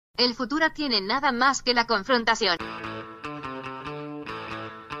El futuro tiene nada más que la confrontación.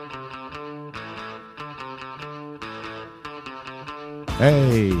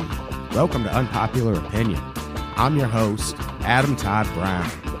 Hey, welcome to Unpopular Opinion. I'm your host, Adam Todd Brown.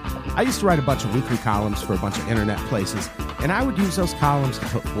 I used to write a bunch of weekly columns for a bunch of internet places, and I would use those columns to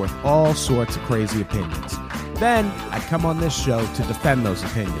put forth all sorts of crazy opinions. Then, I'd come on this show to defend those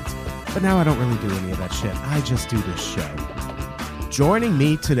opinions. But now I don't really do any of that shit. I just do this show. Joining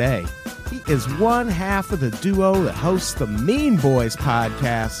me today, he is one half of the duo that hosts the Mean Boys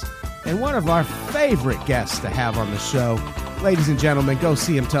podcast, and one of our favorite guests to have on the show. Ladies and gentlemen, go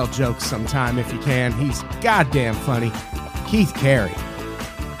see him tell jokes sometime if you can. He's goddamn funny. Keith Carey.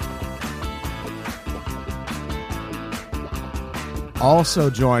 Also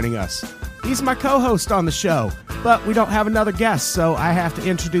joining us, he's my co-host on the show, but we don't have another guest, so I have to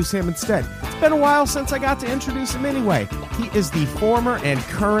introduce him instead. It's been a while since I got to introduce him anyway. He is the former and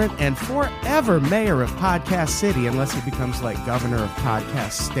current and forever mayor of Podcast City, unless he becomes like governor of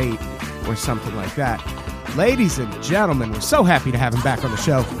Podcast State or something like that. Ladies and gentlemen, we're so happy to have him back on the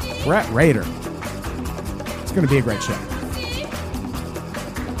show, Brett Rader. It's going to be a great show.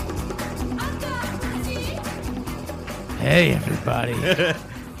 Hey, everybody.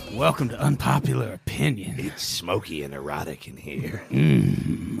 Welcome to Unpopular Opinion. It's smoky and erotic in here.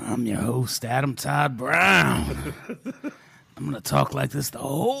 I'm your host, Adam Todd Brown. I'm going to talk like this the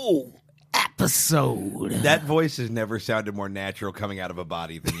whole episode. That voice has never sounded more natural coming out of a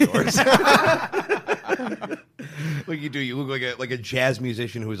body than yours. Like you do, you look like a jazz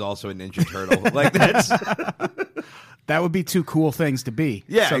musician who's also a Ninja Turtle. Like that's That would be two cool things to be.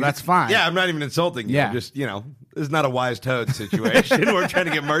 yeah, so that's fine. Yeah, I'm not even insulting you. Yeah. I'm just this is not a Wise Toad situation. We're trying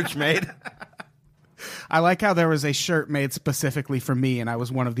to get merch made. I like how there was a shirt made specifically for me, and I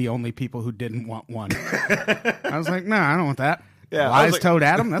was one of the only people who didn't want one. I was like, no, I don't want that. Yeah, I was Wise like- Toad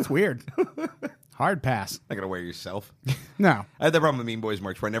Adam? That's weird. Hard pass. Not gonna wear it yourself. No. I had that problem with Mean Boys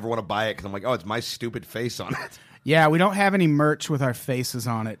merch where I never want to buy it because I'm like, oh, it's my stupid face on it. Yeah, we don't have any merch with our faces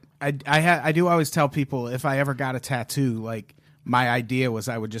on it. I do always tell people if I ever got a tattoo, like my idea was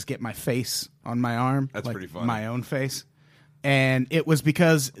I would just get my face on my arm. That's like, pretty funny. My own face. And it was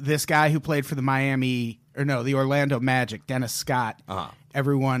because this guy who played for the the Orlando Magic, Dennis Scott,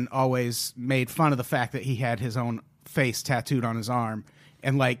 everyone always made fun of the fact that he had his own face tattooed on his arm.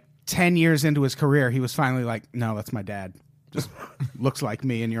 And like 10 years into his career, he was finally like, no, that's my dad. Just looks like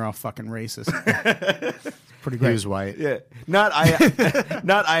me and you're all fucking racist. Pretty great. He was white. Yeah, not I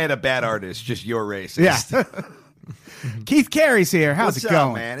had a bad artist, just you're racist. Yeah. Keith Carey's here. How's What's it going?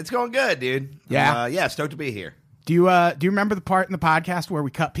 up, man? It's going good, dude. Yeah? Stoked to be here. Do you remember the part in the podcast where we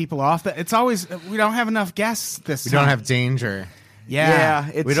cut people off? That it's always we don't have enough guests this We time. don't have danger. Yeah.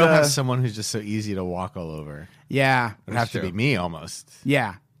 it's, We don't have someone who's just so easy to walk all over. Yeah. It would have to true. be me almost.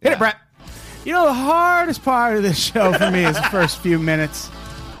 Yeah. Hit it, Brett. You know, the hardest part of this show for me is the first few minutes.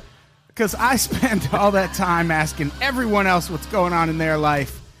 Because I spend all that time asking everyone else what's going on in their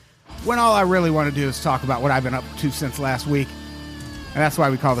life when all I really want to do is talk about what I've been up to since last week. And that's why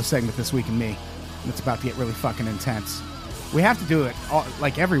we call the segment This Week in Me. And it's about to get really fucking intense. We have to do it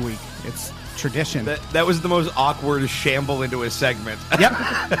like every week. It's tradition. That was the most awkward shamble into a segment. Yep.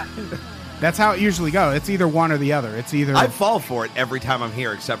 That's how it usually goes. It's either one or the other. It's either... I fall for it every time I'm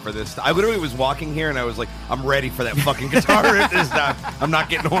here, except for this. I literally was walking here, and I was like, I'm ready for that fucking guitar riff this time. I'm not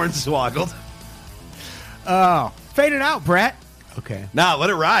getting hornswoggled. Oh. Fade it out, Brett. Okay. Nah,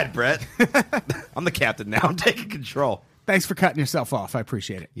 let it ride, Brett. I'm the captain now. I'm taking control. Thanks for cutting yourself off. I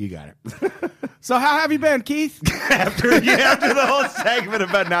appreciate it. You got it. So how have you been, Keith? after the whole segment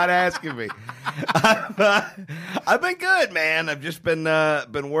about not asking me. I've been good, man. I've just been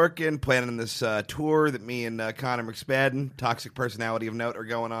working, planning this tour that me and Connor McSpadden, Toxic Personality of Note, are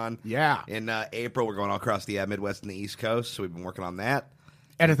going on. Yeah. In April, we're going all across the Midwest and the East Coast, so we've been working on that.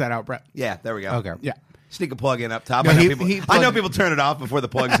 Edit that out, Brett. Yeah, there we go. Okay. Yeah. Sneak a plug in up top. No, I know, he I know people turn it off before the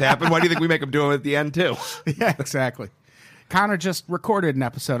plugs happen. Why do you think we make them do it at the end, too? Yeah, exactly. Connor just recorded an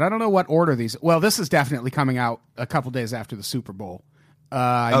episode. I don't know what order these... Well, this is definitely coming out a couple days after the Super Bowl.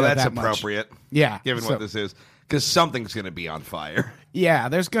 I know that's that much. appropriate. Yeah. Given what this is. Because something's going to be on fire. Yeah,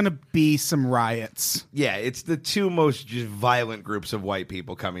 there's going to be some riots. Yeah, it's the two most just violent groups of white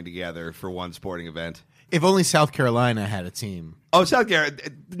people coming together for one sporting event. If only South Carolina had a team. Oh, South Carolina.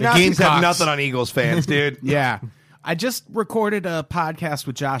 Nazis have Gamecocks. nothing on Eagles fans, dude. Yeah. I just recorded a podcast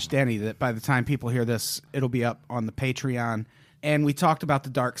with Josh Denny that by the time people hear this, it'll be up on the Patreon. And we talked about the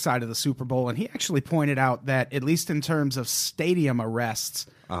dark side of the Super Bowl. And he actually pointed out that, at least in terms of stadium arrests,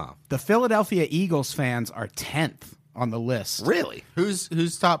 the Philadelphia Eagles fans are 10th on the list. Really?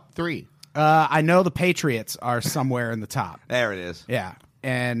 Who's top three? I know the Patriots are somewhere in the top. There it is. Yeah.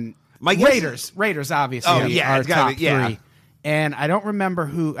 and My guess Raiders obviously. Oh, yeah, are it's gotta top be- yeah. three. And I don't remember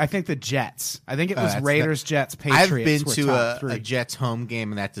who. I think the Jets. I think it was that's- Raiders, Jets, Patriots. I've been were to top a three. Jets home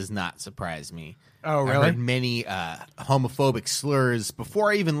game, and that does not surprise me. Oh, I really? heard many homophobic slurs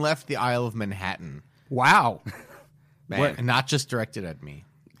before I even left the Isle of Manhattan. Wow. Man, And not just directed at me.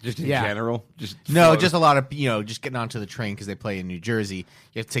 just in Yeah. general. Just No, float- just a lot of, just getting onto the train because they play in New Jersey.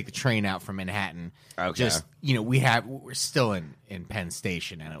 You have to take the train out from Manhattan. Okay. Just, we're still in Penn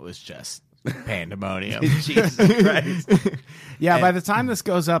Station, and it was just pandemonium. Jesus Christ. Yeah, by the time this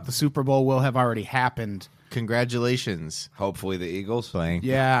goes up, the Super Bowl will have already happened. Congratulations. Hopefully the Eagles. Playing.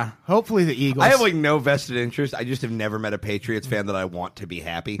 Yeah, hopefully the Eagles. I have like no vested interest. I just have never met a Patriots fan that I want to be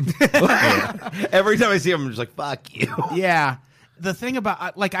happy. Every time I see him, I'm just like, fuck you. Yeah, the thing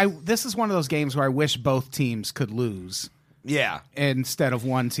about this is one of those games where I wish both teams could lose Yeah. instead of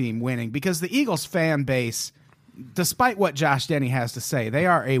one team winning, because the Eagles fan base, despite what Josh Denny has to say, they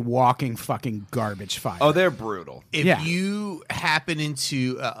are a walking fucking garbage fire. Oh, they're brutal. If Yeah. you happen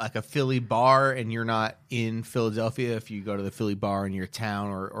into like a Philly bar and you're not in Philadelphia, if you go to the Philly bar in your town,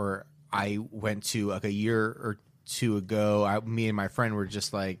 or I went to like a year or two ago, me and my friend were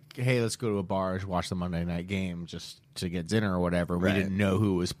just like, hey, let's go to a bar and watch the Monday night game just to get dinner or whatever. Right. We didn't know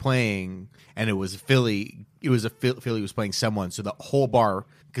who was playing, and it was Philly. Philly was playing someone, so the whole bar,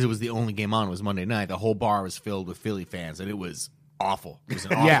 because it was the only game on, was Monday night. The whole bar was filled with Philly fans, and it was awful. It was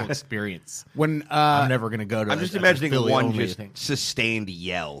an awful Yeah. experience. When I'm never going to go to. I'm just a imagining Philly one only just thing. sustained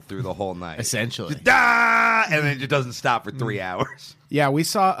yell through the whole night. Essentially. Just, "Ah!" And then it just doesn't stop for 3 hours. Yeah, we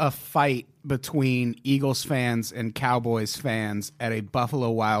saw a fight between Eagles fans and Cowboys fans at a Buffalo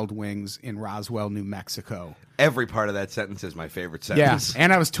Wild Wings in Roswell, New Mexico. Every part of that sentence is my favorite Yeah, sentence.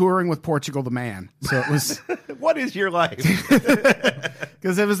 and I was touring with Portugal the Man, so it was What is your life?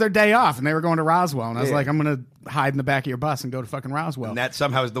 because it was their day off and they were going to Roswell, and I was Yeah. like, I'm gonna hide in the back of your bus and go to fucking Roswell. And that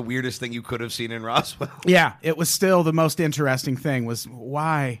somehow is the weirdest thing you could have seen in Roswell. Yeah, it was still the most interesting thing was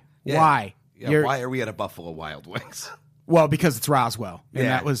why. Yeah, You're- why are we at a Buffalo Wild Wings? Well, because it's Roswell. And Yeah.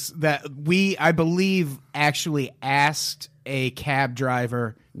 that was that I believe, actually asked a cab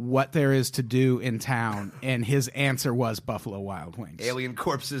driver what there is to do in town, and his answer was Buffalo Wild Wings. Alien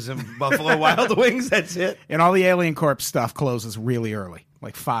corpses and Buffalo Wild Wings, that's it. And all the Alien Corpse stuff closes really early,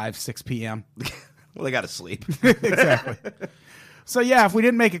 like 5, 6 p.m. Well, they got to sleep. Exactly. So, yeah, if we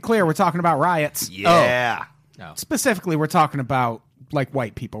didn't make it clear, we're talking about riots. Yeah. Specifically, we're talking about, like,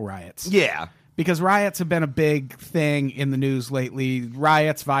 white people riots. Yeah. Because riots have been a big thing in the news lately.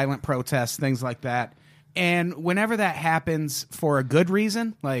 Riots, violent protests, things like that. And whenever that happens for a good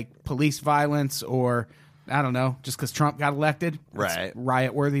reason, like police violence or, I don't know, just because Trump got elected, Right. it's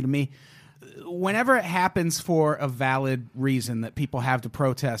riot-worthy to me. Whenever it happens for a valid reason that people have to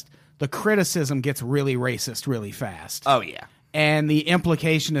protest, the criticism gets really racist really fast. Oh, yeah. And the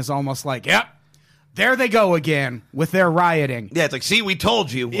implication is almost like, yep, there they go again with their rioting. Yeah, it's like, see, we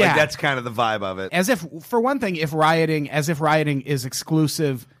told you. Yeah. Like, that's kind of the vibe of it. As if, for one thing, if rioting is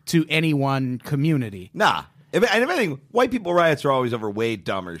exclusive to any one community. Nah. If anything, white people riots are always over way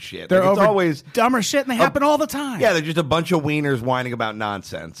dumber shit. They're Like, it's over always dumber shit, and they happen all the time. Yeah, they're just a bunch of wieners whining about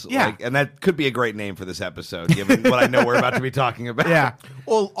nonsense. Yeah. Like, and that could be a great name for this episode, given what I know we're about to be talking about. Yeah.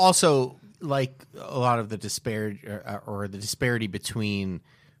 Well, also, like a lot of the disparity between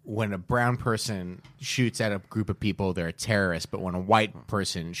when a brown person shoots at a group of people, they're a terrorist, but when a white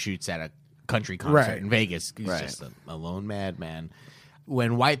person shoots at a country concert Right. in Vegas, he's Right. just a lone madman.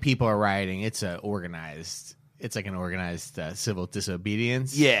 When white people are rioting, it's like an organized civil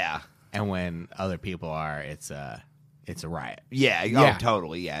disobedience. Yeah. And when other people are, it's a riot. Yeah. Yeah. Oh,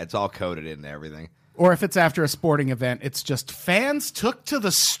 totally. Yeah. It's all coded into everything. Or if it's after a sporting event, it's just fans took to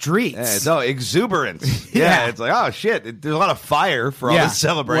the streets. Yeah, it's all exuberance. Yeah. Yeah. It's like, oh, shit. There's a lot of fire for all Yeah. this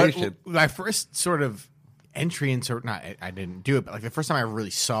celebration. My first sort of entry into I didn't do it, but like the first time I really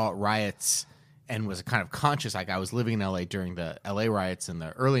saw riots and was kind of conscious, like I was living in LA during the LA riots in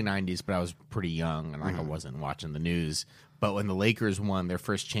the early 90s, but I was pretty young and like I wasn't watching the news. But when the Lakers won their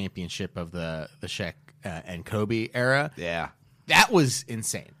first championship of the Shaq and Kobe era, Yeah. that was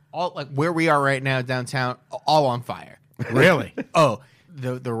insane. All like where we are right now downtown, all on fire. Really? Oh,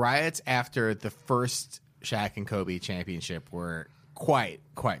 the riots after the first Shaq and Kobe championship were quite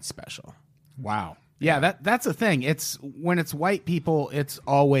special. Wow. Yeah, that's the thing. It's when it's white people, it's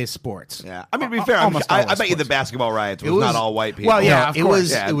always sports. Yeah. I mean, to be fair, Almost I always bet you the sports. basketball riots was was- not all white people. Well, yeah, of it course.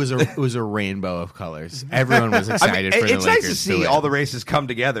 was Yeah. it was a rainbow of colors. Everyone was I excited mean, for the it's Lakers nice to see win. all the races come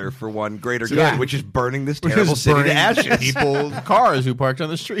together for one greater good, Yeah. which is burning this Which terrible was city to burning ashes. People's cars who parked on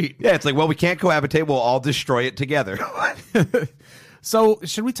the street. Yeah, it's like, well, we can't cohabitate. We'll all destroy it together. So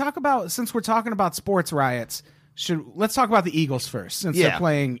should we talk about, since we're talking about sports riots, let's talk about the Eagles first, since they're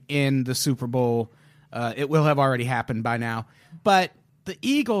playing in the Super Bowl. It will have already happened by now. But the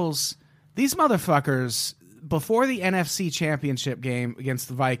Eagles, these motherfuckers, before the NFC Championship game against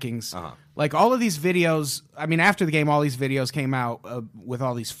the Vikings, like all of these videos, I mean, after the game, all these videos came out with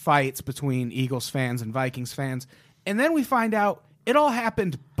all these fights between Eagles fans and Vikings fans. And then we find out it all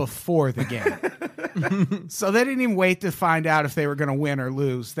happened before the game. So they didn't even wait to find out if they were going to win or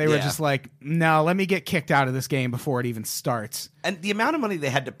lose. They were just like, no, let me get kicked out of this game before it even starts. And the amount of money they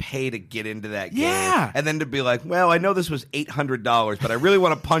had to pay to get into that game. Yeah. And then to be like, well, I know this was $800, but I really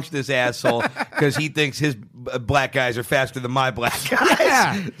want to punch this asshole because he thinks his black guys are faster than my black guys.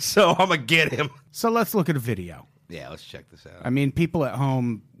 Yeah. So I'm going to get him. So let's look at a video. Yeah, let's check this out. I mean, people at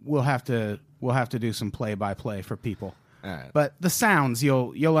home will have to do some play-by-play for people. All right. But the sounds,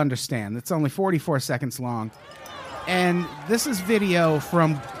 you'll understand. It's only 44 seconds long. And this is video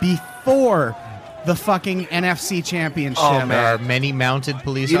from before the fucking NFC Championship. Oh, man. There are many mounted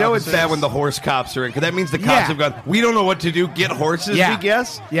police You know officers. it's bad when the horse cops are in, because that means the cops have gone, we don't know what to do, get horses, we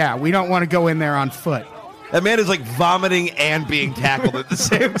guess? Yeah, we don't want to go in there on foot. That man is like vomiting and being tackled at the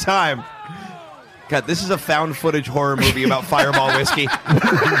same time. God, this is a found footage horror movie about Fireball whiskey.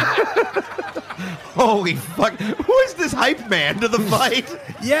 Holy fuck. Who is this hype man to the fight?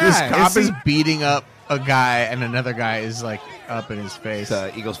 Yeah, This cop it's- is beating up a guy, and another guy is like up in his face.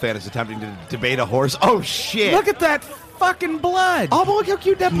 Eagles fan is attempting to debate a horse. Oh, shit. look at that fucking blood. Oh, but look how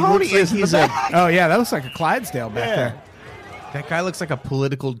cute that He pony looks like is in the he's a- back. Oh, yeah, that looks like a Clydesdale back Yeah. there. That guy looks like a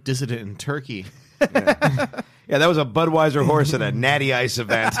political dissident in Turkey. Yeah, that was a Budweiser horse at a Natty Ice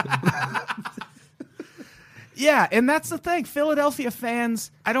event. Yeah, and that's the thing. Philadelphia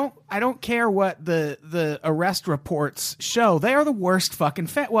fans, I don't care what the arrest reports show. They are the worst fucking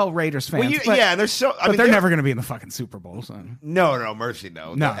well, Raiders fans. but, yeah, and they're so. I but mean, they're never going to be in the fucking Super Bowl. So. No, mercy,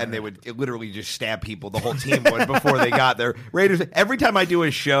 no. No. And they would literally just stab people. The whole team would before they got there. Raiders. Every time I do a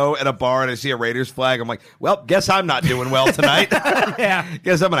show at a bar and I see a Raiders flag, I'm like, well, guess I'm not doing well tonight. Yeah.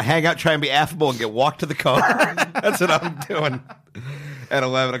 Guess I'm going to hang out, try and be affable, and get walked to the car. That's what I'm doing at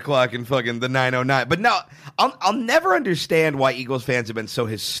 11 o'clock in fucking the 909. But no, I'll never understand why Eagles fans have been so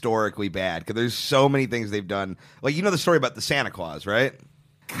historically bad, because there's so many things they've done. Like, you know the story about the Santa Claus, right?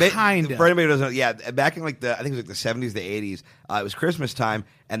 Kinda. For anybody who doesn't know, yeah, back in like I think it was like the 70s, the 80s, it was Christmas time,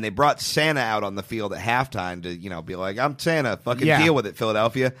 and they brought Santa out on the field at halftime to, be like, I'm Santa, fucking deal with it,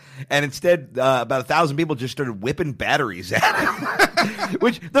 Philadelphia. And instead, about 1,000 people just started whipping batteries at him.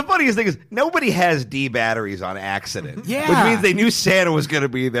 Which, the funniest thing is, nobody has D batteries on accident. Yeah. Which means they knew Santa was going to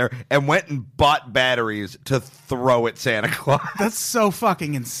be there and went and bought batteries to throw at Santa Claus. That's so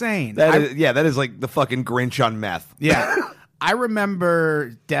fucking insane. That is like the fucking Grinch on meth. Yeah. I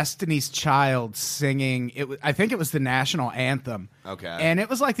remember Destiny's Child singing, I think it was the national anthem. Okay. And it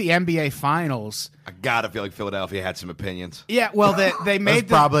was like the NBA Finals. I gotta feel like Philadelphia had some opinions. Yeah, well, they made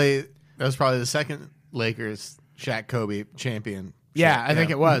that was probably the second Lakers Shaq Kobe champion. Yeah, I think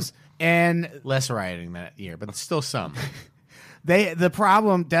it was. And Less rioting that year, but still some. the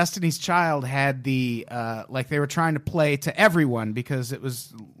problem, Destiny's Child had they were trying to play to everyone because it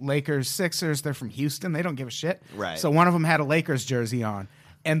was Lakers, Sixers. They're from Houston. They don't give a shit. Right. So one of them had a Lakers jersey on,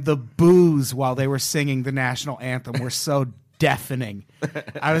 and the boos while they were singing the national anthem were so deafening.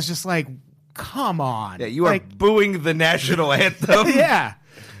 I was just like, come on. Yeah, you are booing the national anthem. Yeah.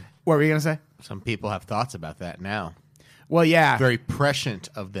 What were you going to say? Some people have thoughts about that now. Well, yeah. Very prescient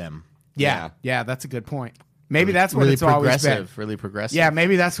of them. Yeah, that's a good point. Maybe that's what really it's always been. progressive. Really progressive. Yeah,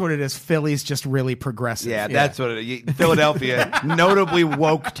 maybe that's what it is. Philly's just really progressive. Yeah, that's what it is. Philadelphia, notably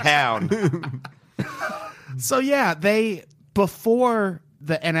woke town. So yeah, before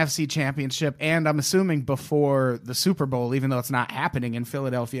the NFC Championship, and I'm assuming before the Super Bowl, even though it's not happening in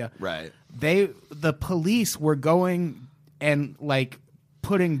Philadelphia, Right. the police were going and like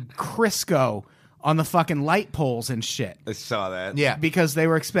putting Crisco on the fucking light poles and shit. I saw that. Yeah. Because they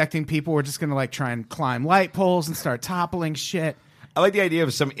were expecting people were just going to like try and climb light poles and start toppling shit. I like the idea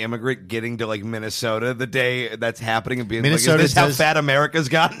of some immigrant getting to like Minnesota the day that's happening and being Minnesota like, is this how does- fat America's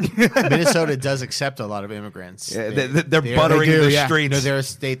gotten? Minnesota does accept a lot of immigrants. Yeah, they're buttering do, the yeah. streets. No, they're a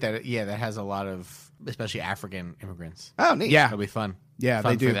state that has a lot of, especially African immigrants. Oh, neat. Yeah. It'll be fun. Yeah,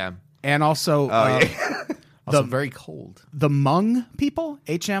 Fun they do. for them. And also Also very cold. the Hmong people,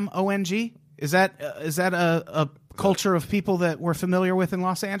 HMONG. Is that a culture of people that we're familiar with in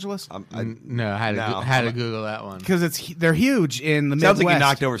Los Angeles? No, I had to Google that one. Because they're huge in the Sounds Midwest. like you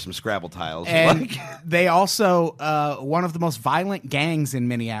knocked over some Scrabble tiles. And Like- they also one of the most violent gangs in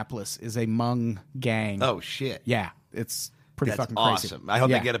Minneapolis is a Hmong gang. oh, shit. Yeah, it's pretty That's fucking crazy. awesome. I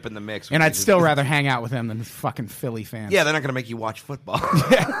hope they get up in the mix. And I'd still rather hang out with them than fucking Philly fans. Yeah, they're not going to make you watch football.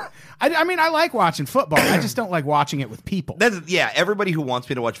 I mean, I like watching football. I just don't like watching it with people. Everybody who wants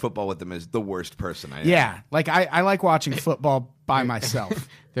me to watch football with them is the worst person I am. Yeah, like I like watching football by myself.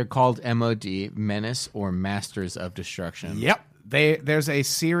 They're called MOD, Menace or Masters of Destruction. Yep. There's a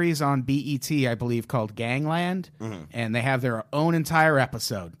series on BET, I believe, called Gangland, and they have their own entire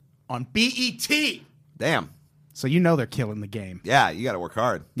episode on BET. Damn. So you know they're killing the game. Yeah, you got to work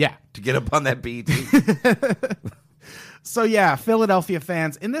hard. Yeah. To get up on that BET. So yeah, Philadelphia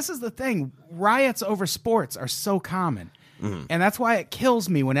fans, and this is the thing, riots over sports are so common. And that's why it kills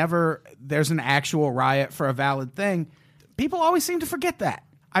me whenever there's an actual riot for a valid thing. People always seem to forget that.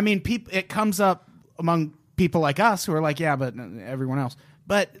 I mean, it comes up among people like us who are like, yeah, but everyone else.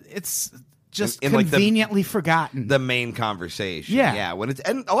 But it's just conveniently forgotten. The main conversation. Yeah. Yeah.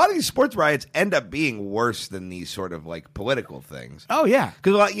 And a lot of these sports riots end up being worse than these sort of like political things. Oh, yeah.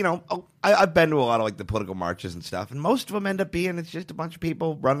 Because, I've been to a lot of like the political marches and stuff, and most of them end up being it's just a bunch of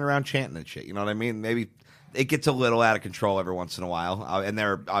people running around chanting and shit. You know what I mean? Maybe it gets a little out of control every once in a while. And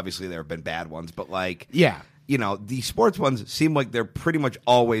there have been bad ones, but like, yeah. The sports ones seem like they're pretty much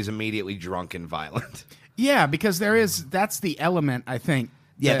always immediately drunk and violent. Yeah, because that's the element, I think.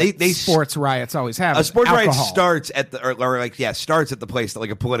 Yeah, they sports riots always have. A sports alcohol. riot starts at starts at the place that like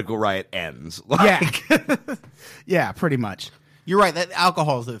a political riot ends. Yeah, yeah, pretty much. You're right. That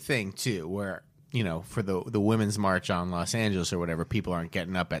alcohol is the thing too, where for the women's march on Los Angeles or whatever, people aren't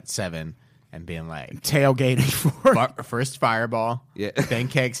getting up at 7 and being like tailgating for first fireball, yeah, then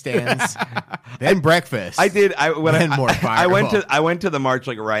keg stands, then breakfast. I did. I went to the march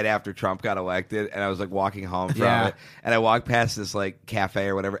like right after Trump got elected, and I was like walking home from it, and I walked past this like cafe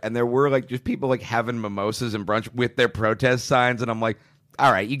or whatever, and there were like just people like having mimosas and brunch with their protest signs, and I'm like,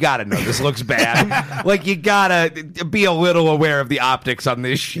 all right, you got to know this looks bad. Like, you got to be a little aware of the optics on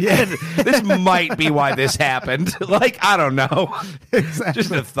this shit. This might be why this happened. Like, I don't know. Exactly.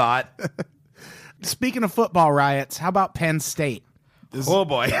 Just a thought. Speaking of football riots, how about Penn State? Oh,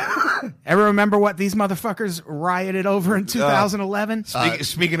 boy. Ever remember what these motherfuckers rioted over in 2011?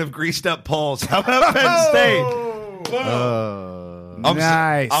 Speaking of greased up poles, how about Penn State?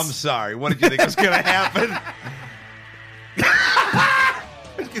 Nice. I'm sorry. What did you think was going to happen?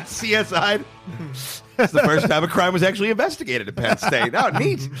 Get CSI'd. It's the first time a crime was actually investigated at Penn State. Oh,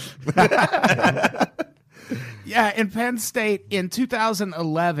 neat. Yeah, in Penn State in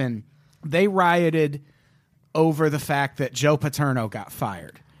 2011, they rioted over the fact that Joe Paterno got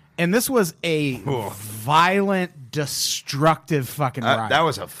fired. And this was a violent, destructive fucking riot. That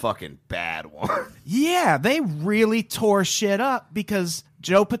was a fucking bad one. Yeah, they really tore shit up because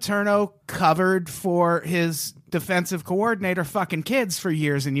Joe Paterno covered for his defensive coordinator fucking kids for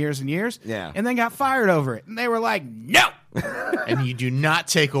years and years and years. Yeah. And then got fired over it. And they were like, no! And you do not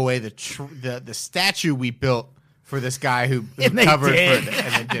take away the statue we built for this guy who they covered did. for it.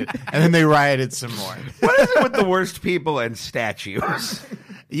 And they did. And then they rioted some more. What is it with the worst people and statues?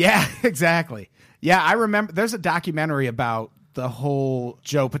 Yeah, exactly. Yeah, I remember there's a documentary about the whole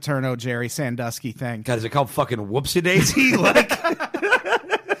Joe Paterno, Jerry Sandusky thing. God, is it called fucking Whoopsie Daisy? Like,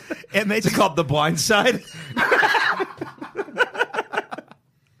 and is it called The Blind Side?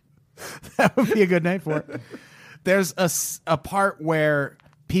 That would be a good name for it. There's a part where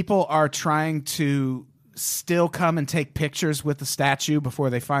people are trying to still come and take pictures with the statue before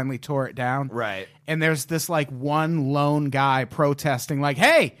they finally tore it down. Right. And there's this like one lone guy protesting like,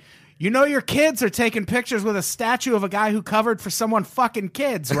 hey, you know your kids are taking pictures with a statue of a guy who covered for someone fucking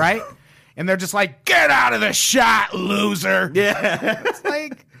kids, right? And they're just like, get out of the shot, loser. Yeah. It's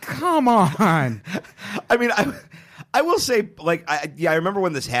like, come on. I mean, I will say, like, I remember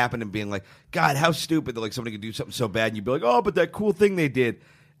when this happened and being like, God, how stupid that like somebody could do something so bad, and you'd be like, oh, but that cool thing they did.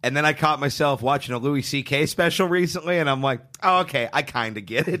 And then I caught myself watching a Louis C.K. special recently, and I'm like, oh, okay, I kind of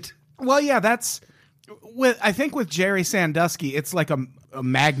get it. Well, yeah, I think with Jerry Sandusky, it's like a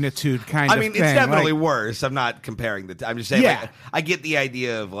magnitude kind of thing. I mean, it's definitely worse. I'm not comparing I'm just saying, Yeah. like, I get the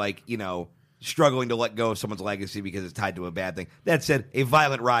idea of, like, struggling to let go of someone's legacy because it's tied to a bad thing. That said, a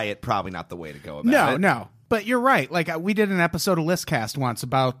violent riot, probably not the way to go about it. No. But you're right. Like, we did an episode of Listcast once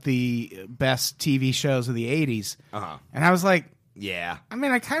about the best TV shows of the 80s. Uh-huh. And I was like, yeah. I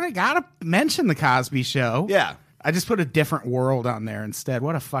mean, I kind of got to mention The Cosby Show. Yeah. I just put A Different World on there instead.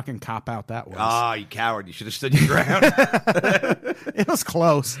 What a fucking cop-out that was. Oh, you coward. You should have stood your ground. It was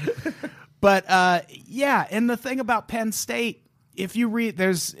close. But, yeah, and the thing about Penn State, if you read,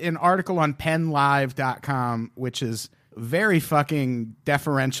 there's an article on PennLive.com, which is very fucking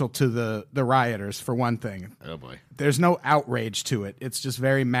deferential to the rioters, for one thing. Oh, boy. There's no outrage to it. It's just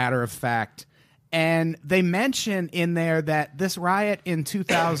very matter of fact. And they mention in there that this riot in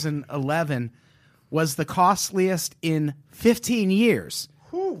 2011 was the costliest in 15 years.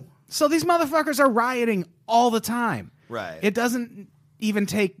 So these motherfuckers are rioting all the time. Right. It doesn't even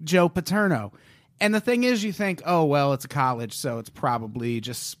take Joe Paterno. And the thing is, you think, oh, well, it's a college, so it's probably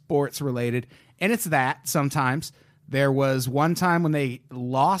just sports related. And it's that sometimes. There was one time when they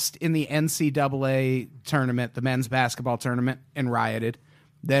lost in the NCAA tournament, the men's basketball tournament, and rioted.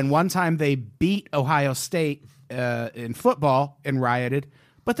 Then one time they beat Ohio State in football and rioted.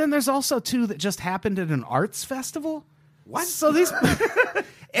 But then there's also two that just happened at an arts festival. What? So these...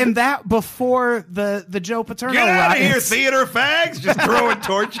 And that before the Joe Paterno Get out of here, riots. theater fags! Just throwing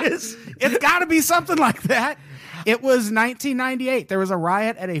torches. It's got to be something like that. It was 1998. There was a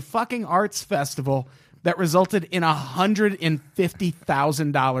riot at a fucking arts festival that resulted in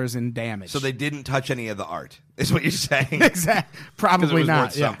 $150,000 in damage. So they didn't touch any of the art, is what you're saying. Exactly. Probably 'Cause it was not.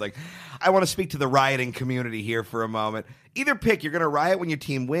 worth something. I want to speak to the rioting community here for a moment. Either pick, you're going to riot when your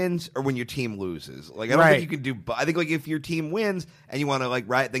team wins or when your team loses. Like, I don't think you can do. I think like if your team wins and you want to like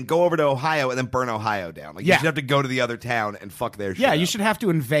riot, then go over to Ohio and then burn Ohio down. Like you should have to go to the other town and fuck their shit. Yeah, you up. should have to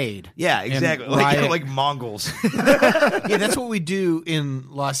invade. Yeah, exactly. Like Mongols. Yeah, that's what we do in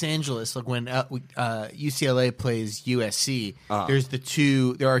Los Angeles. Like when UCLA plays USC,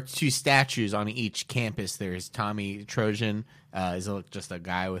 there are two statues on each campus. There's Tommy Trojan, is just a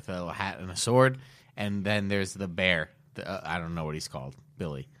guy with a hat and a sword, and then there's the bear. I don't know what he's called,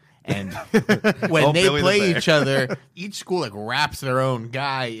 Billy. And when they Billy play the Bear. each other, each school like wraps their own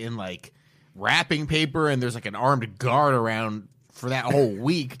guy in like wrapping paper, and there's like an armed guard around for that whole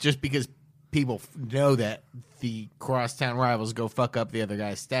week, just because people know that the crosstown rivals go fuck up the other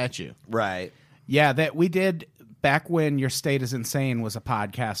guy's statue. Right. Yeah, that we did back when Your State is Insane was a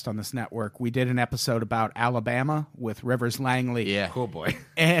podcast on this network. We did an episode about Alabama with Rivers Langley. Yeah. Cool boy.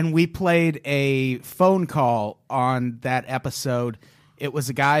 And we played a phone call on that episode. It was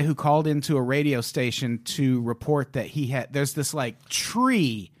a guy who called into a radio station to report that there's this like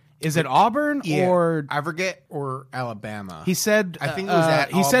tree. Is it Auburn or I forget, or Alabama? he said I think it was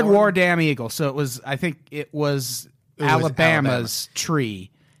at he said Auburn. War Dam Eagle, so it was Alabama's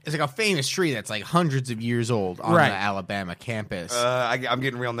tree. It's like a famous tree that's like hundreds of years old on Right. the Alabama campus. I'm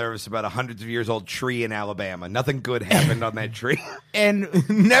getting real nervous about a hundreds of years old tree in Alabama. Nothing good happened on that tree. And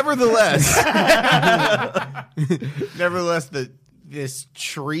Nevertheless, this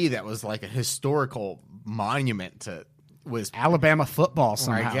tree that was like a historical monument was Alabama football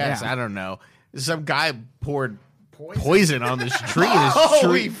somehow. I guess yeah. I don't know. Some guy poured poison on this tree. And this Holy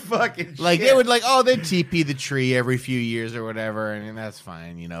tree, fucking like shit. they would like, oh, they'd TP the tree every few years or whatever, and that's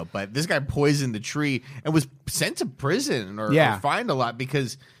fine, you know. But this guy poisoned the tree and was sent to prison or fined a lot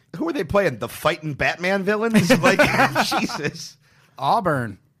because Who are they playing? The fighting Batman villains? Like, Jesus.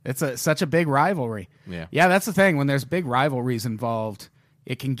 Auburn. It's such a big rivalry. Yeah. That's the thing. When there's big rivalries involved,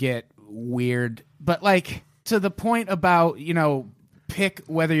 it can get weird. But like to the point about, pick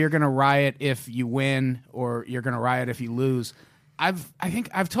whether you're going to riot if you win or you're going to riot if you lose. I think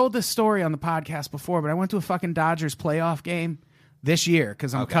I've told this story on the podcast before, but I went to a fucking Dodgers playoff game this year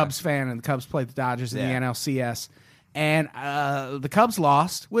because I'm a Cubs fan and the Cubs played the Dodgers in the NLCS. And the Cubs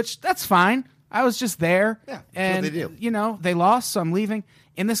lost, which that's fine. I was just there. Yeah, and that's what they do. They lost, so I'm leaving.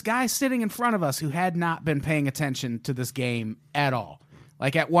 And this guy sitting in front of us who had not been paying attention to this game at all.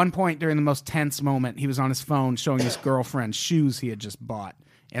 Like at one point during the most tense moment, he was on his phone showing his girlfriend shoes he had just bought.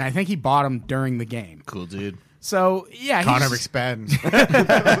 And I think he bought them during the game. cool dude. So, yeah. Connor McSpadden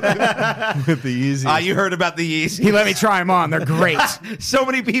with the Yeezys. You heard about the Yeezys. He let me try them on. They're great. So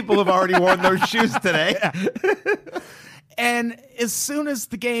many people have already worn those shoes today. And as soon as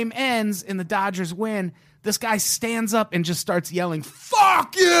the game ends and the Dodgers win, this guy stands up and just starts yelling,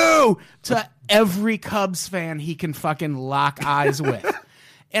 "Fuck you!" to every Cubs fan he can fucking lock eyes with.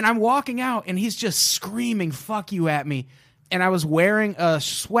 And I'm walking out and he's just screaming, "Fuck you" at me. And I was wearing a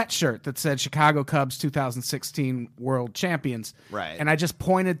sweatshirt that said Chicago Cubs 2016 World Champions. Right. And I just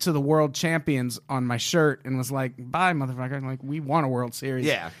pointed to the World Champions on my shirt and was like, "Bye, motherfucker." I'm like, we won a World Series.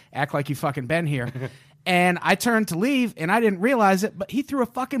 Yeah. Act like you fucking been here. And I turned to leave and I didn't realize it, but he threw a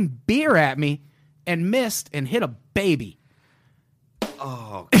fucking beer at me and missed and hit a baby.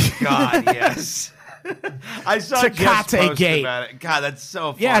 Oh, God, yes. I saw Jeff's Tecate post Gate. about it. God, that's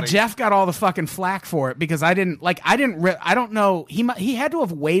so funny. Yeah, Jeff got all the fucking flack for it because I don't know. He had to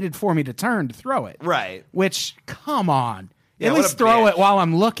have waited for me to turn to throw it. Right. Which, come on. Yeah, At what least a throw bitch. it while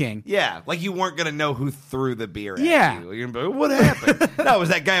I'm looking. Yeah, like you weren't going to know who threw the beer at Yeah. you. You're gonna be like, what happened? No, it was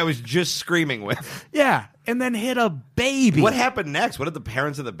that guy I was just screaming with. Yeah. And then hit a baby. What happened next? What did the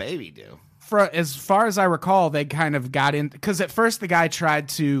parents of the baby do? as far as I recall, they kind of got in because at first the guy tried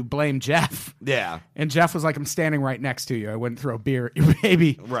to blame Jeff. Yeah. And Jeff was like, "I'm standing right next to you. I wouldn't throw beer at your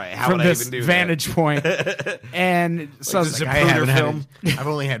baby." Right. How from would I this even do vantage point. And so I was this like, is a Zapruder film. I've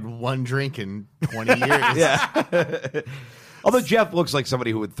only had one drink in 20 years. Yeah. Although Jeff looks like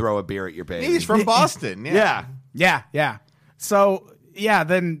somebody who would throw a beer at your baby. He's from Boston. Yeah. Yeah. So yeah,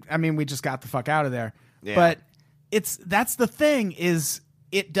 then I mean, we just got the fuck out of there. Yeah. But that's the thing is.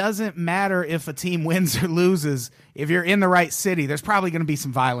 It doesn't matter if a team wins or loses. If you're in the right city, there's probably going to be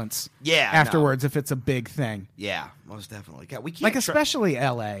some violence. Afterwards, if it's a big thing. Yeah, most definitely. God, we can't like especially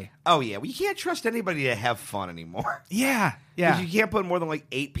L.A. Oh yeah, we can't trust anybody to have fun anymore. Yeah. 'Cause you can't put more than like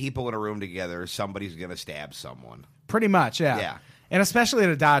 8 people in a room together, or somebody's going to stab someone. Pretty much. Yeah. Yeah. And especially at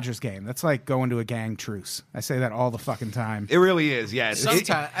a Dodgers game, that's like going to a gang truce. I say that all the fucking time. It really is. Yeah.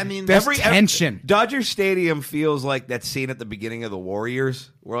 Sometimes, I mean, There's tension. Dodger Stadium feels like that scene at the beginning of The Warriors,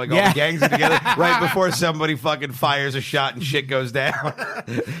 where like all the gangs are together right before somebody fucking fires a shot and shit goes down.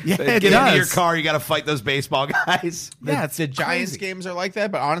 Yeah, Get into your car, you got to fight those baseball guys. The Giants games are like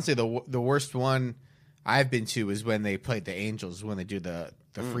that, but honestly, the worst one I've been to is when they played the Angels, when they do the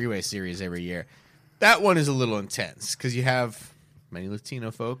Freeway Series every year. That one is a little intense because you have many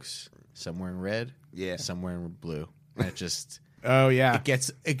Latino folks, some wearing red, some wearing blue. And it just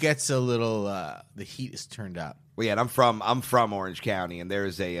it gets a little the heat is turned up. Well, yeah, and I'm from Orange County, and there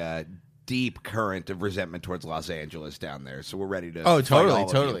is a deep current of resentment towards Los Angeles down there. So we're ready to. Oh,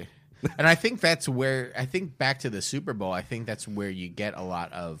 totally. And I think that's where back to the Super Bowl. I think that's where you get a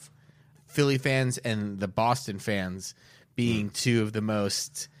lot of Philly fans and the Boston fans being two of the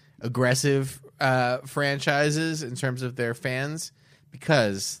most aggressive franchises in terms of their fans.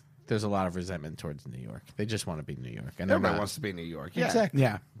 Because there's a lot of resentment towards New York. They just want to be New York. And everybody wants to be New York. Yeah. Exactly.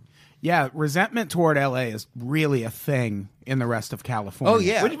 Yeah. Resentment toward L.A. is really a thing in the rest of California. Oh,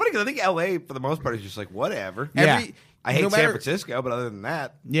 yeah. Which is funny because I think L.A., for the most part, is just like, whatever. Yeah. I hate San Francisco, but other than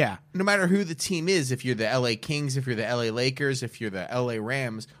that. Yeah. No matter who the team is, if you're the L.A. Kings, if you're the L.A. Lakers, if you're the L.A.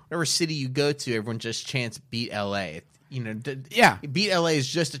 Rams, whatever city you go to, everyone just chants beat L.A. Beat L.A. is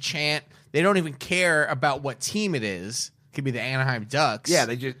just a chant. They don't even care about what team it is. Could be the Anaheim Ducks. Yeah,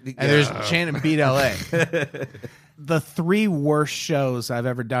 there's chanting beat LA. The 3 worst shows I've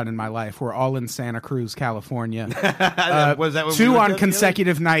ever done in my life were all in Santa Cruz, California. Was that 2 on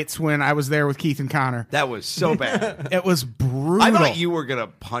consecutive nights when I was there with Keith and Connor. That was so bad. It was brutal. I thought you were gonna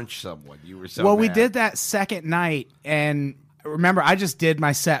punch someone. You were so. Well, mad. we did that second night, and remember, I just did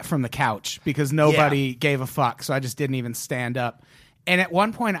my set from the couch because nobody gave a fuck, so I just didn't even stand up. And at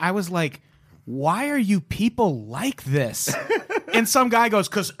one point, I was like, why are you people like this? And some guy goes,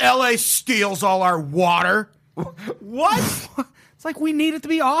 because LA steals all our water. What? It's like, we need it to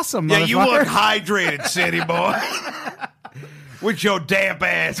be awesome, Yeah, you look motherfucker. hydrated, city boy. With your damp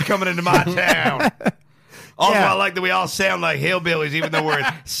ass coming into my town. Also, I like that we all sound like hillbillies, even though we're in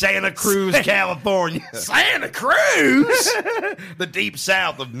Santa Cruz, California. Santa Cruz? The deep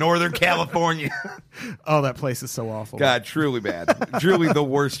south of Northern California. Oh, that place is so awful. God, truly bad. Truly the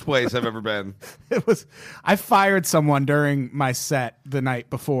worst place I've ever been. It was. I fired someone during my set the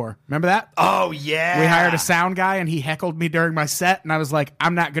night before. Remember that? Oh, yeah. We hired a sound guy, and he heckled me during my set, and I was like,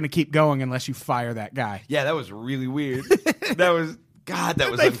 I'm not going to keep going unless you fire that guy. Yeah, that was really weird. That was... God, that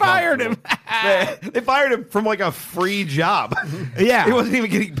was They fired him. They fired him from like a free job. Yeah. He wasn't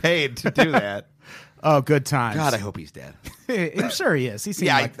even getting paid to do that. Oh, good times. God, I hope he's dead. I'm sure he is. He seemed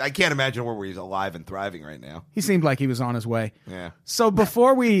I can't imagine where he's alive and thriving right now. He seemed like he was on his way. Yeah. So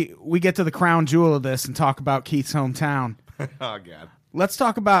before we get to the crown jewel of this and talk about Keith's hometown, Oh, God. let's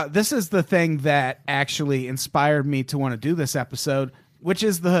talk about, this is the thing that actually inspired me to want to do this episode, which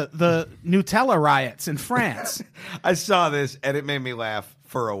is the Nutella riots in France. I saw this, and it made me laugh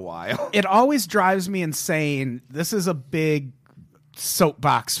for a while. It always drives me insane. This is a big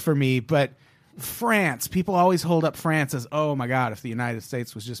soapbox for me, but France, people always hold up France as, oh my God, if the United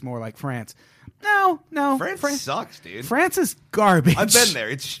States was just more like France. No. France sucks, dude. France is garbage. I've been there.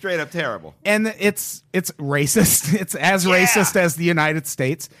 It's straight up terrible. And it's racist. It's as racist as the United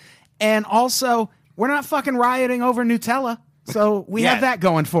States. And also, we're not fucking rioting over Nutella. So we have that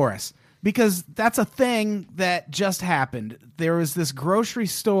going for us. Because that's a thing that just happened. There was this grocery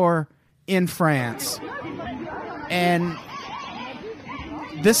store in France. And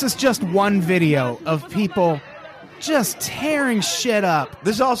this is just one video of people just tearing shit up.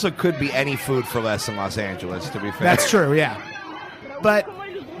 This also could be any food for less in Los Angeles, to be fair. That's true, yeah. But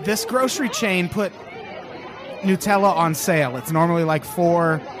this grocery chain put Nutella on sale. It's normally like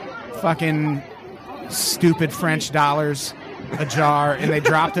 4 fucking stupid French dollars a jar, and they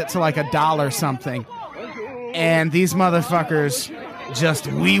dropped it to like $1 something. And these motherfuckers just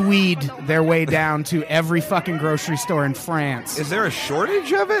wee-weed their way down to every fucking grocery store in France. Is there a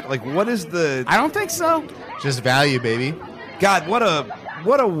shortage of it? Like, what is the... I don't think so. Just value, baby. God, what a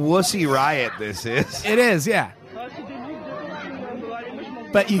wussy riot this is. It is, yeah.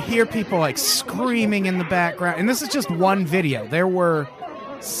 But you hear people like screaming in the background, and this is just one video. There were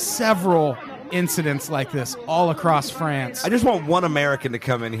several incidents like this all across France. I just want one American to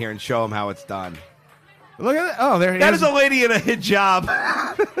come in here and show them how it's done. Look at that. Oh, there That is a lady in a hijab.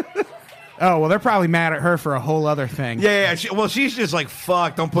 Oh, well, they're probably mad at her for a whole other thing. Yeah. She's just like,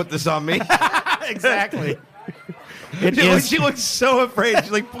 fuck, don't put this on me. Exactly. She looks so afraid.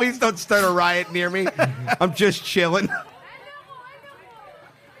 She's like, please don't start a riot near me. I'm just chilling.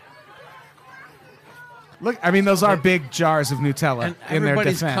 Look, I mean, those are big jars of Nutella And in their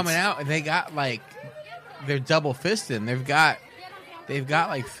everybody's defense. coming out, and they got like they're double fisting. They've got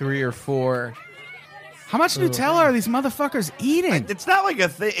like 3 or 4. How much Nutella are these motherfuckers eating? It's not like a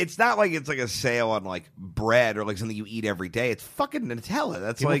thing. It's not like it's like a sale on like bread or like something you eat every day. It's fucking Nutella.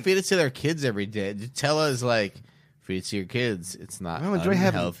 That's People like feed it to their kids every day. Nutella is like feed it to your kids. It's not Well, enjoy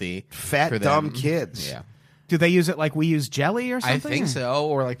having unhealthy. fat, for dumb them. kids. Yeah. Do they use it like we use jelly or something? I think so,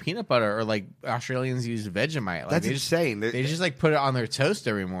 or like peanut butter, or like Australians use Vegemite. Like That's they insane. They just like put it on their toast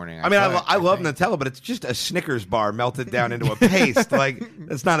every morning. I mean, thought, I love think. Nutella, but it's just a Snickers bar melted down into a paste. Like,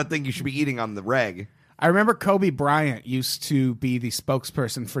 that's not a thing you should be eating on the reg. I remember Kobe Bryant used to be the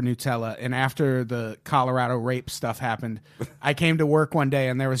spokesperson for Nutella, and after the Colorado rape stuff happened, I came to work one day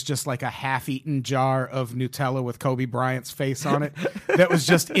and there was just like a half-eaten jar of Nutella with Kobe Bryant's face on it that was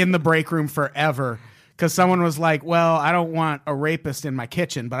just in the break room forever. Because someone was like, well, I don't want a rapist in my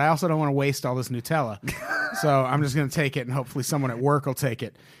kitchen, but I also don't want to waste all this Nutella. So I'm just going to take it, and hopefully someone at work will take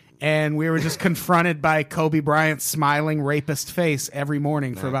it. And we were just confronted by Kobe Bryant's smiling rapist face every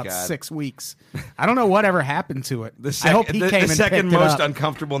morning for about God. 6 weeks. I don't know whatever happened to it. I hope he the came and second picked it most up.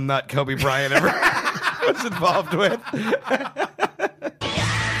 uncomfortable nut Kobe Bryant ever was involved with.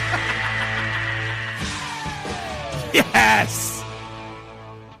 Yes!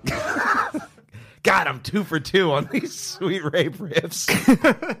 God, I'm 2 for 2 on these sweet rape riffs.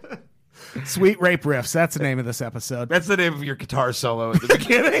 Sweet Rape Riffs. That's the name of this episode. That's the name of your guitar solo at the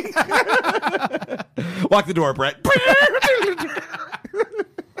beginning. Lock the door, Brett.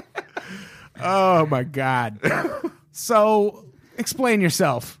 Oh, my God. So, explain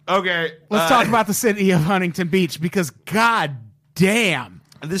yourself. Okay. Let's talk about the city of Huntington Beach, because God damn.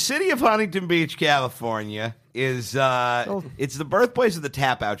 The city of Huntington Beach, California, is it's the birthplace of the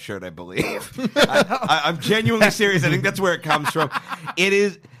tap out shirt, I believe. I'm genuinely serious. I think that's where it comes from. It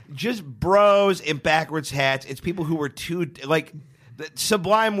is just bros in backwards hats. It's people who were too like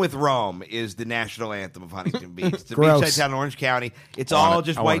Sublime with Rome is the national anthem of Huntington Beach. It's a Gross. beachside town in Orange County. It's all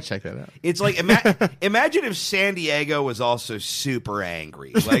just I wanna white. check that out. It's like imagine if San Diego was also super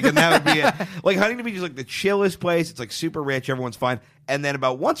angry. Like, and that would be it. Like, Huntington Beach is like the chillest place. It's like super rich. Everyone's fine. And then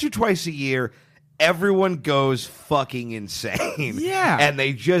about once or twice a year, everyone goes fucking insane. Yeah. And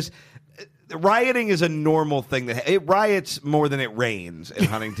they just rioting is a normal thing. That it riots more than it rains in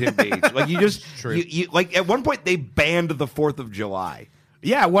Huntington Beach. Like, you just you like at one point they banned the 4th of July.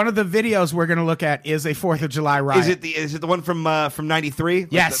 Yeah, one of the videos we're going to look at is a 4th of July riot. Is it the one from '93?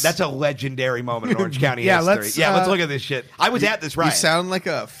 Yes. That's a legendary moment in Orange County Yeah, history. let's Let's look at this shit. I was at this riot. You sound like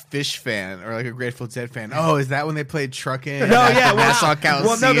a Fish fan or like a Grateful Dead fan. Oh, is that when they played Truckin'? No, yeah, Nassau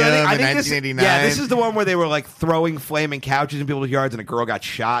Coliseum in I think 1989. this is the one where they were like throwing flaming couches in people's yards and a girl got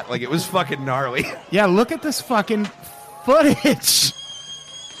shot. Like, it was fucking gnarly. Yeah, look at this fucking footage.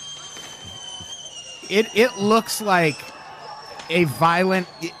 It looks like a violent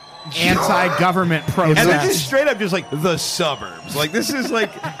anti-government protest. And they're just straight up just like the suburbs. Like, this is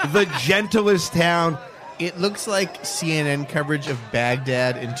like the gentlest town. It looks like CNN coverage of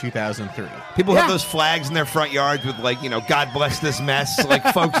Baghdad in 2003. People have those flags in their front yards with like, God bless this mess, like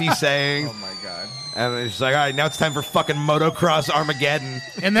folksy saying. Oh my god. And it's just like, all right, now it's time for fucking motocross Armageddon.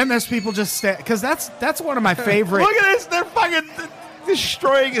 And then there's people just because that's one of my favorite. Look at this. They're fucking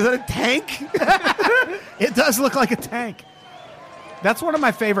destroying. Is that a tank? It does look like a tank. That's one of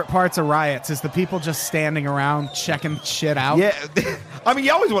my favorite parts of riots is the people just standing around checking shit out. Yeah. I mean,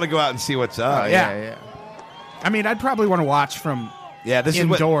 you always want to go out and see what's up. yeah. I mean, I'd probably want to watch from Yeah, this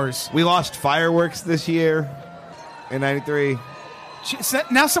indoors. is what, we lost fireworks this year in '93.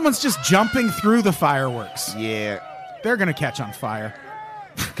 Now someone's just jumping through the fireworks. Yeah. They're going to catch on fire.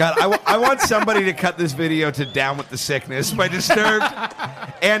 God, I want somebody to cut this video to Down with the Sickness by Disturbed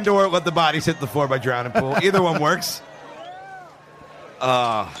and or Let the Bodies Hit the Floor by Drowning Pool. Either one works.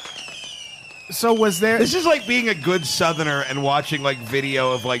 So was there... This is like being a good Southerner and watching like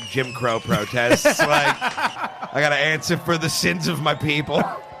video of like Jim Crow protests. Like, I got to answer for the sins of my people.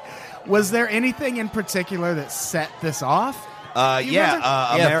 Was there anything in particular that set this off?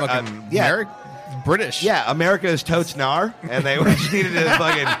 British. Yeah, America is totes gnar, and they just needed to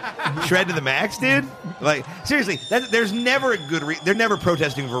fucking shred to the max, dude. Like, seriously, there's never a good reason. They're never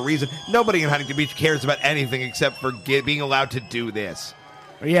protesting for a reason. Nobody in Huntington Beach cares about anything except for being allowed to do this.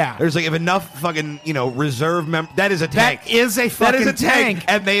 Yeah. There's like, if enough fucking, reserve that is a tank. That is a fucking tank.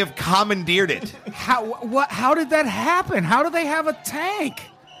 And they have commandeered it. How did that happen? How do they have a tank?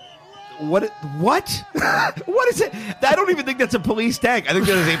 What? What is it? I don't even think that's a police tank. I think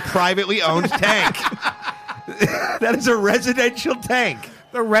that is a privately owned tank. That is a residential tank.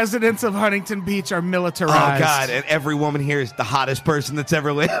 The residents of Huntington Beach are militarized. Oh, God. And every woman here is the hottest person that's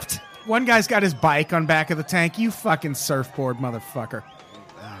ever lived. One guy's got his bike on back of the tank. You fucking surfboard motherfucker.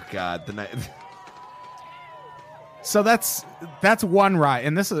 Oh, God. So that's one riot.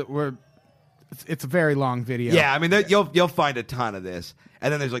 And this is it's a very long video. Yeah, I mean, you'll find a ton of this.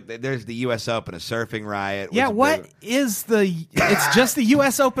 And then there's the U.S. Open, a surfing riot. Yeah, it's just the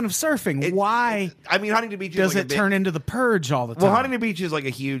U.S. Open of surfing. Why? I mean, Huntington Beach does it turn into the Purge all the time? Well, Huntington Beach is like a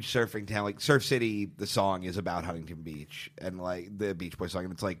huge surfing town. Like Surf City, the song is about Huntington Beach and like the Beach Boys song.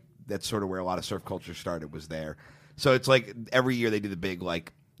 And it's like that's sort of where a lot of surf culture started, was there. So it's like every year they do the big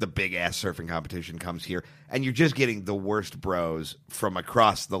ass surfing competition comes here, and you're just getting the worst bros from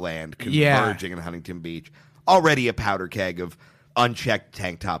across the land converging in Huntington Beach. Already a powder keg of unchecked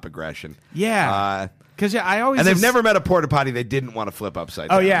tank top aggression. Yeah. Because they've never met a porta potty they didn't want to flip upside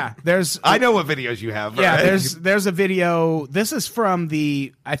down. Oh yeah, I know what videos you have. Yeah, right? there's a video. This is from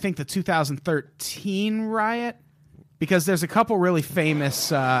the 2013 riot, because there's a couple really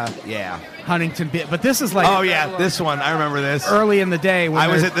famous Huntington but this is like, oh yeah, this one, I remember this early in the day when I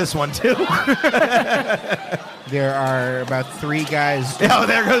was at this one too. There are about 3 guys oh,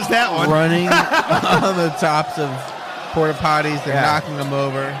 there goes that one running on the tops of porta potties. They're knocking them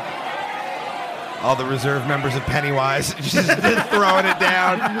over. All the reserve members of Pennywise just throwing it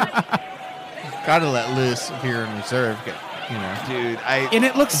down. Gotta let loose if you're in reserve, dude. And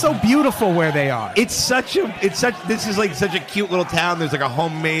it looks so beautiful where they are. This is like such a cute little town. There's like a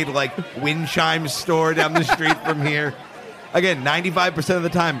homemade like wind chime store down the street from here. Again, 95% of the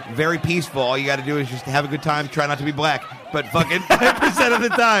time, very peaceful. All you got to do is just have a good time. Try not to be black, but fucking 5% of the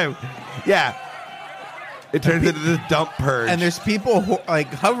time, yeah. It turns into this dump purge. And there's people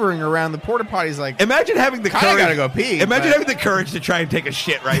hovering around the porta potties like... Imagine having the courage... I gotta go pee. Imagine having the courage to try and take a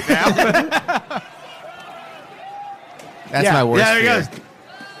shit right now. That's my worst fear. There he goes.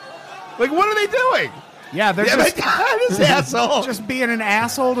 Like, what are they doing? Yeah, they're just... this asshole. Just being an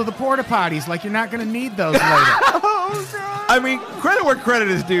asshole to the porta potties, like you're not going to need those later. Oh, God. I mean, credit where credit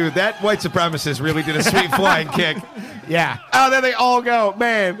is due. That white supremacist really did a sweet flying kick. Yeah. Oh, there they all go.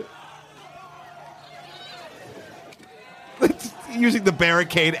 Man. Using the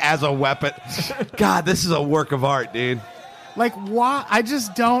barricade as a weapon. God, this is a work of art, dude. Like, why? I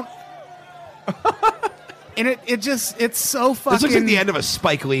just don't... And it's so fucking... This looks like the end of a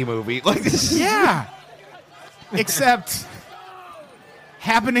Spike Lee movie. Like this. Yeah. Except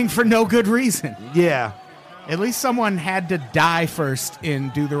happening for no good reason. Yeah. At least someone had to die first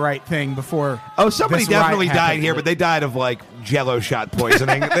and do the right thing before. Oh, somebody definitely died happened. here, but they died of like Jell-O shot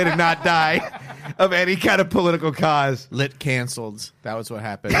poisoning. They did not die of any kind of political cause. Lit canceled. That was what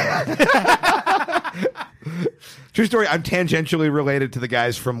happened. True story. I'm tangentially related to the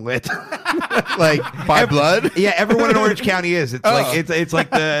guys from Lit. Like by blood? Yeah, everyone in Orange County is. It's like it's like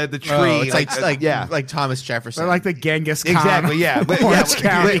the tree. Oh, it's yeah, like Thomas Jefferson. They're like the Genghis Khan. Exactly. Yeah. Orange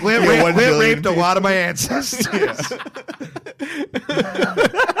County. Lit raped a lot of my ancestors.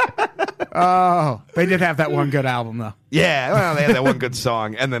 Oh, they did have that one good album though. Yeah, well, they had that one good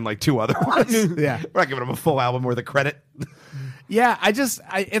song, and then like 2 other ones. Yeah, we're not giving them a full album worth of credit. Yeah,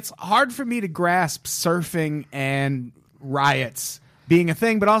 it's hard for me to grasp surfing and riots being a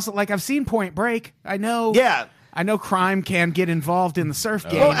thing, but also like I've seen Point Break. I know crime can get involved in the surf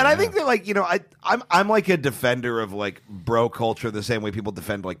game. Well, and I think that like, I'm like a defender of like bro culture the same way people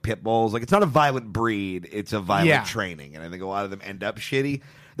defend like pit bulls. Like it's not a violent breed, it's a violent training, and I think a lot of them end up shitty.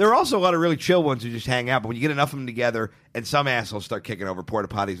 There are also a lot of really chill ones who just hang out, but when you get enough of them together and some assholes start kicking over porta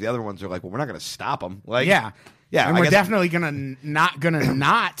potties, the other ones are like, well, we're not going to stop them. Like, yeah, and we're definitely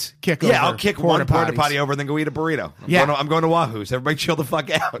not kick over. Yeah, I'll kick one porta potty over and then go eat a burrito. I'm going to Wahoo's. Everybody chill the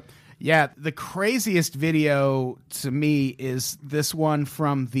fuck out. Yeah, the craziest video to me is this one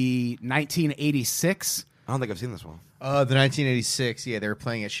from the 1986. I don't think I've seen this one. The 1986. Yeah, they were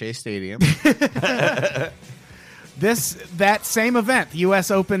playing at Shea Stadium. That same event, the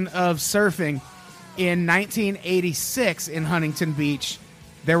U.S. Open of Surfing, in 1986 in Huntington Beach.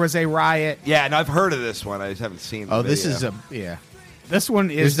 there was a riot. Yeah, and I've heard of this one. I just haven't seen the Oh, this video. is This one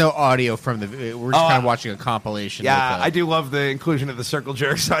There's is no audio from the. We're just kind of watching a compilation. Yeah, with, I do love the inclusion of the circle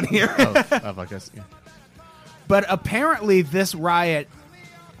jerks on here. of like this. Yeah. But apparently, this riot,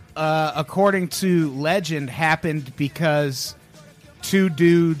 according to legend, happened because two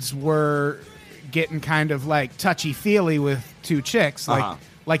dudes were getting kind of like touchy-feely with two chicks,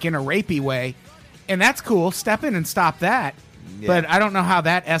 like in a rapey way. And that's cool. Step in and stop that. Yeah. But I don't know how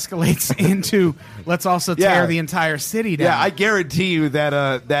that escalates into let's also tear the entire city down. Yeah, I guarantee you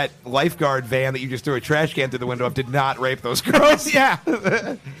that that lifeguard van that you just threw a trash can through the window of did not rape those girls. Yeah.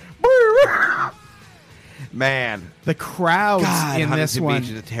 Man, the crowds in this Huntington one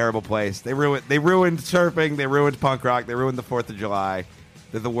Beach is a terrible place. They ruined surfing. They ruined punk rock. They ruined the 4th of July.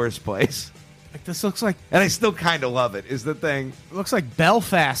 They're the worst place. Like this looks like, and I still kind of love it. Is the thing? It looks like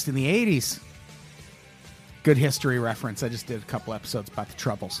Belfast in the '80s. Good history reference. I just did a couple episodes about the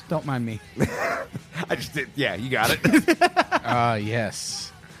Troubles. Don't mind me. I just did. Yeah, you got it.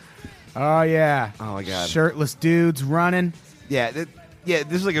 Yes. Oh yeah. Oh my God. Shirtless dudes running. Yeah. Yeah,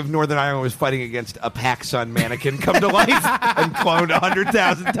 this is like if Northern Ireland was fighting against a PacSun mannequin come to life and cloned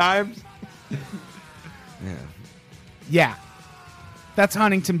 100,000 times. Yeah. That's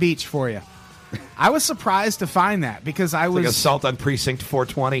Huntington Beach for you. I was surprised to find that because I was... like assault on Precinct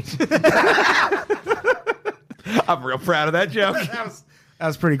 420. I'm real proud of that joke. that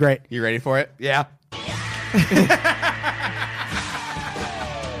was pretty great. You ready for it? Yeah.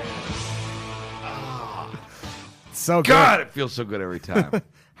 So good. God, it feels so good every time.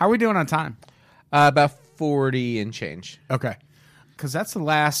 How are we doing on time? About 40 and change. Okay. Because that's the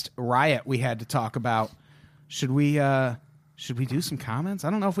last riot we had to talk about. Should we do some comments?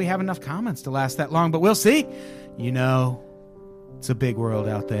 I don't know if we have enough comments to last that long, but we'll see. You know, it's a big world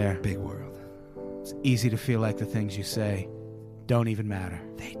out there. Big world. It's easy to feel like the things you say don't even matter.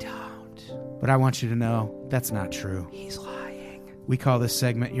 They don't. But I want you to know that's not true. He's lying. We call this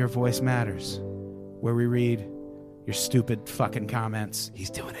segment Your Voice Matters, where we read your stupid fucking comments.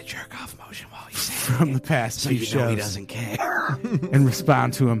 He's doing a jerk-off motion while he's saying from the past few shows. He doesn't care. And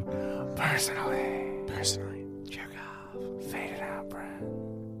respond to him personally. Jerk off. Fade it out, Brad.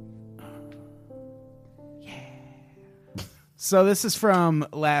 Yeah. So this is from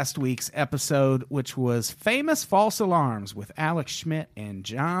last week's episode, which was Famous False Alarms with Alex Schmidt and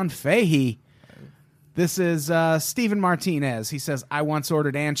John Fahey. This is Stephen Martinez. He says, I once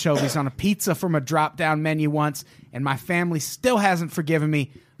ordered anchovies on a pizza from a drop-down menu once, and my family still hasn't forgiven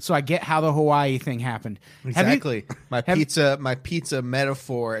me, so I get how the Hawaii thing happened. Exactly. My pizza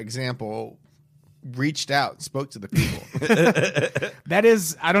metaphor example reached out, spoke to the people. That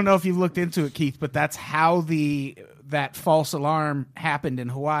is, I don't know if you've looked into it, Keith, but that's how that false alarm happened in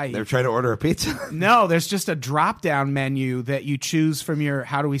Hawaii. They were trying to order a pizza? No, there's just a drop-down menu that you choose from your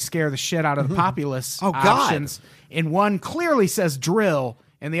how do we scare the shit out of the populace options. And one clearly says drill,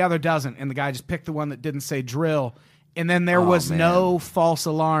 and the other doesn't. And the guy just picked the one that didn't say drill. And then there was no false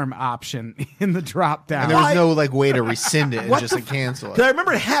alarm option in the drop-down. And there was no way to rescind it and just to cancel it. I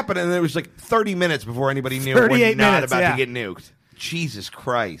remember it happened, and it was 30 minutes before anybody knew 38 we're not minutes, about to get nuked. Jesus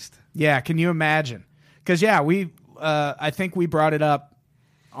Christ. Yeah, can you imagine? Because, I think we brought it up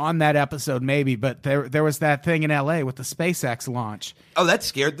on that episode maybe, but there was that thing in L.A. with the SpaceX launch. Oh, that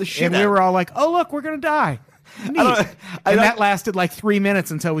scared the shit out of me. And we were all like, oh, look, we're going to die. Neat. That lasted 3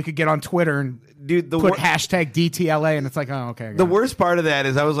 minutes until we could get on Twitter and put hashtag DTLA, and it's like, oh, okay. The worst part of that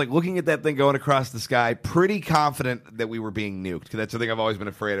is I was looking at that thing going across the sky, pretty confident that we were being nuked, because that's the thing I've always been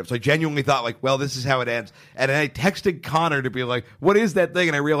afraid of. So I genuinely thought, well, this is how it ends. And then I texted Connor to be like, what is that thing?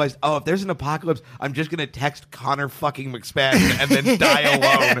 And I realized, if there's an apocalypse, I'm just going to text Connor fucking McSpadden and then die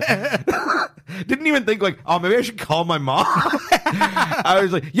alone. Didn't even think maybe I should call my mom. I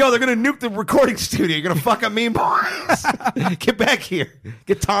was like, yo, they're going to nuke the recording studio. You're going to fuck up me, boys. Get back here.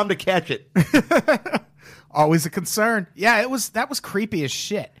 Get Tom to catch it. Always a concern. Yeah, that was creepy as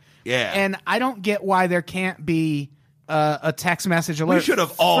shit. Yeah. And I don't get why there can't be a text message alert. We should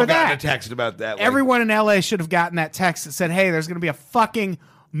have all gotten a text about that. Everyone in LA should have gotten that text that said, hey, there's going to be a fucking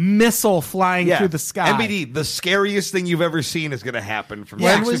missile flying through the sky. NBD, the scariest thing you've ever seen is going to happen from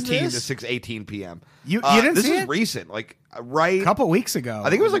 6:15 to 6:18 p.m. You didn't see it? This is recent, right? A couple weeks ago. I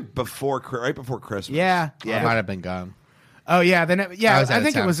think it was right before Christmas. Yeah. I might have been gone. Oh, yeah. I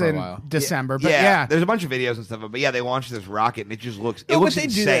think it was in December. But yeah. There's a bunch of videos and stuff. But they launched this rocket, and it just looks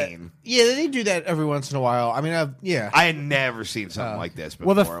insane. Yeah, they do that every once in a while. I mean, I had never seen something like this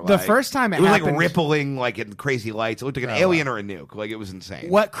before. Well, the first time it was happened, rippling, in crazy lights. It looked like an alien or a nuke. It was insane.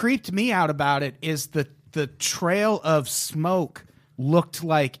 What creeped me out about it is the trail of smoke looked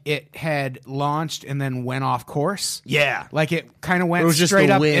like it had launched and then went off course. Yeah. Like it kind of went It was just straight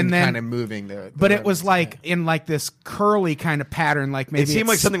the up wind and then kind of moving the but it was like in like this curly kind of pattern, like maybe It seemed it's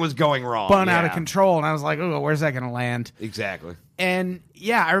like something was going wrong. spun out of Yeah. control, and I was like, oh, where's that going to land? Exactly. And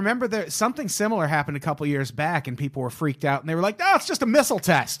yeah, I remember there something similar happened a couple years back, and people were freaked out, and they were like, "No, it's just a missile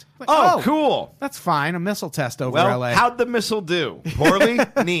test." Like, Oh, cool. That's fine, a missile test over Well, LA. how'd the missile do? Poorly?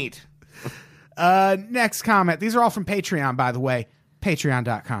 Neat. Next comment. These are all from Patreon, by the way.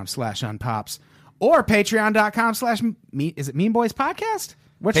 Patreon.com/unpops or Patreon.com/ is it Mean Boys Podcast?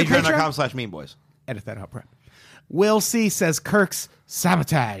 What's your Patreon? Patreon.com/meanboys. Edit that out, Brett. Will C says Kirk's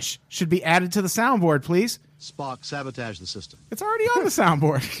sabotage should be added to the soundboard, please. Spock, sabotage the system. It's already on the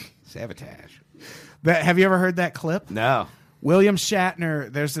soundboard. Sabotage. Have you ever heard that clip? No. William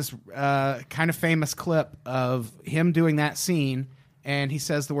Shatner, there's this kind of famous clip of him doing that scene, and he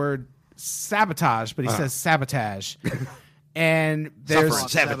says the word sabotage, but he says sabotage. And there's Spock,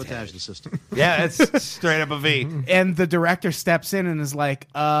 sabotage the system. Yeah, it's straight up a V. and the director steps in and is like,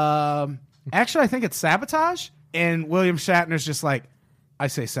 actually, I think it's sabotage. And William Shatner's just like, I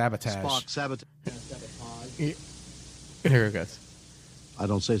say sabotage. Spock, sabotage. Here it goes. I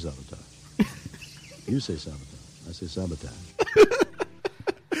don't say sabotage. You say sabotage. I say sabotage.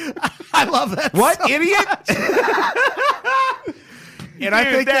 I love that. What, so idiot? And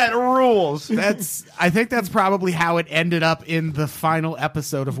I think that rules. I think that's probably how it ended up in the final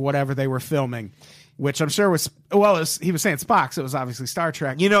episode of whatever they were filming, which I'm sure was he was saying Spock, so it was obviously Star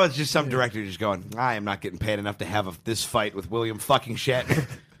Trek. You know, it's just some director just going, I am not getting paid enough to have this fight with William fucking Shatner.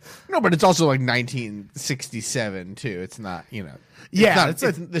 No, but it's also like 1967 too. It's not, Yeah, it's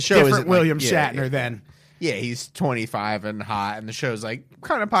it's the show different isn't William like, Shatner then. Yeah, he's 25 and hot, and the show's like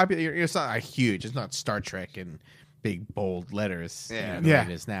kind of popular. It's not like huge. It's not Star Trek in big bold letters. Yeah. The way Yeah.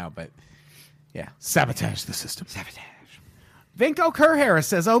 it is now. But yeah, Sabotage the system. Sabotage. Vinko Kerr-Harris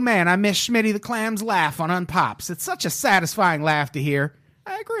says, "Oh man, I miss Schmitty the Clam's laugh on Unpops. It's such a satisfying laugh to hear."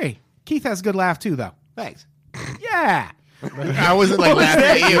 I agree. Keith has a good laugh too, though. Thanks. Yeah. I wasn't like laughing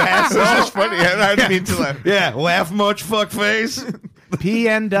at you. It's just funny. I didn't mean to laugh. Yeah, laugh much, fuckface.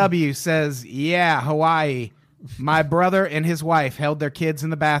 PNW says, "Yeah, Hawaii. My brother and his wife held their kids in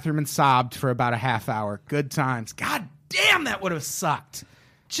the bathroom and sobbed for about a half hour. Good times. God damn, that would have sucked.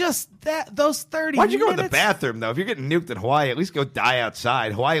 Just those 30 Why'd you go minutes. to the bathroom, though? If you're getting nuked in Hawaii, at least go die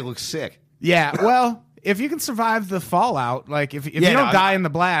outside. Hawaii looks sick. Yeah, well, if you can survive the fallout, like if you don't die in the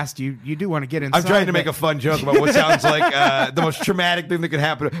blast, you do want to get inside. I'm trying to make a fun joke about what sounds like the most traumatic thing that could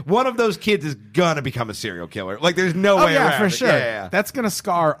happen. One of those kids is gonna become a serial killer. Like, there's no way around for it. sure. Yeah. That's going to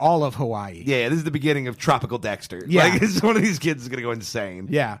scar all of Hawaii. Yeah, this is the beginning of Tropical Dexter. Yeah. Like, this is one of these kids is gonna go insane.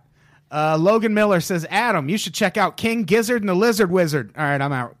 Yeah. Logan Miller says, "Adam, you should check out King Gizzard and the Lizard Wizard." All right,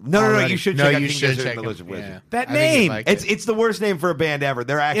 I'm out. No, already. you should No, check out you King should Gizzard check and the him. Lizard Wizard. Yeah. That I think you'd name. like it. It's the worst name for a band ever.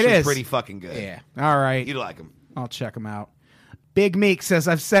 They're actually is. pretty fucking good. Yeah. All right. You'd like them. I'll check them out. Big Meek says,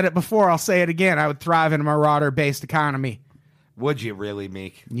 "I've said it before, I'll say it again. I would thrive in a marauder-based economy." Would you really,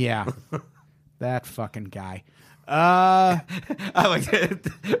 Meek? Yeah. That fucking guy. I like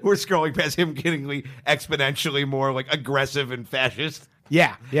that. We're scrolling past him getting exponentially more aggressive and fascist.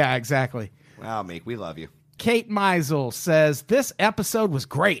 Yeah, exactly. Wow, Meek, we love you. Kate Meisel says, "This episode was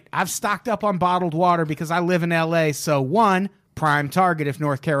great. I've stocked up on bottled water because I live in L.A., so one, prime target if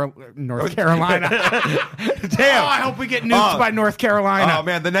North Carolina. Damn. Oh, I hope we get nuked by North Carolina. Oh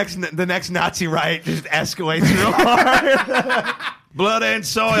man, the next Nazi riot just escalates real hard. Blood and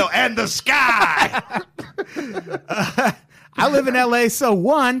soil and the sky. I live in L.A., so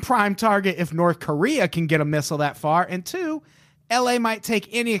one, prime target if North Korea can get a missile that far, and two, L.A. might take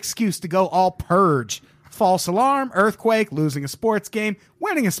any excuse to go all purge. False alarm, earthquake, losing a sports game,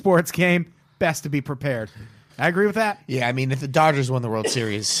 winning a sports game. Best to be prepared." I agree with that. Yeah, I mean, if the Dodgers won the World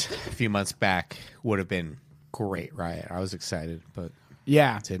Series a few months back, would have been great, right? I was excited, but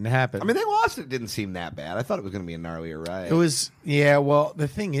Yeah. it didn't happen. I mean, they lost. It didn't seem that bad. I thought it was going to be a gnarlier riot. it was, yeah, well, the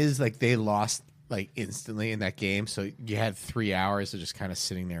thing is, they lost, instantly in that game, so you had 3 hours of just kind of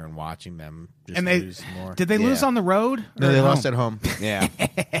sitting there and watching them just And they lose more. did they lose Yeah. on the road? No, Or they at lost home? at home. Yeah.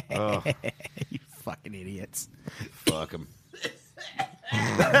 Oh, You fucking idiots. fuck them.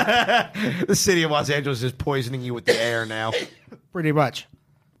 The city of Los Angeles is poisoning you with the air now. Pretty much.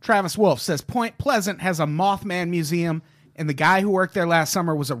 Travis Wolf says Point Pleasant has a Mothman museum, and the guy who worked there last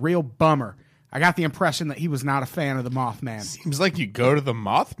summer was a real bummer. I got the impression that he was not a fan of the Mothman. Seems like you go to the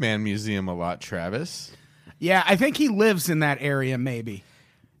Mothman Museum a lot, Travis. Yeah, I think he lives in that area. Maybe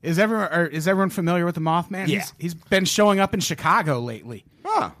is everyone familiar with the Mothman? Yeah. He's been showing up in Chicago lately.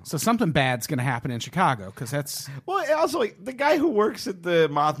 Huh. So something bad's going to happen in Chicago because that's Well, also, the guy who works at the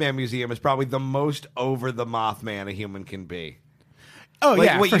Mothman Museum is probably the most over the Mothman a human can be. Oh, like,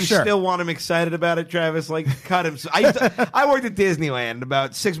 yeah, what, for you sure. still want him excited about it, Travis? Like, cut him. I worked at Disneyland.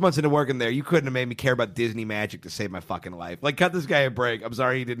 About 6 months into working there, you couldn't have made me care about Disney magic to save my fucking life. Like, cut this guy a break. I'm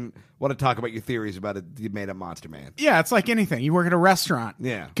sorry you didn't want to talk about your theories about it. You made up Monster Man. Yeah, it's like anything. You work at a restaurant.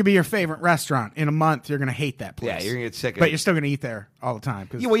 Yeah. It could be your favorite restaurant. In a month, you're going to hate that place. Yeah, you're gonna get sick of But it. you're still going to eat there all the time.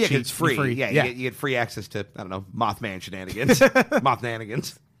 Yeah, well, yeah, 'cause cheap, it's free. Yeah, yeah. You get free access to, I don't know, Mothman shenanigans.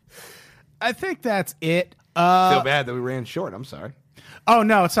 Mothnanigans. I think that's it. Feel bad that we ran short. I'm sorry. Oh,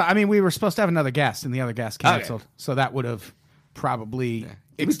 no. It's not, I mean, we were supposed to have another guest, and the other guest canceled. So that would have probably...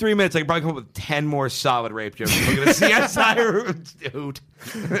 Give me 3 minutes. I can probably come up with 10 more solid rape jokes. We're going to see CSI hoot.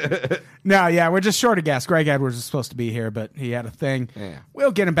 No, yeah, we're just short a guest. Greg Edwards was supposed to be here, but he had a thing. Yeah.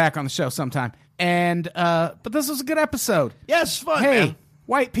 We'll get him back on the show sometime. And but this was a good episode. Yeah, it's fun, Hey, man.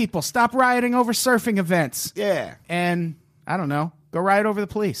 white people, stop rioting over surfing events. Yeah. And I don't know, go riot over the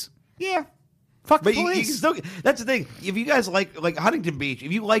police. Yeah. Fuck the But you can police. still, that's the thing. If you guys like Huntington Beach,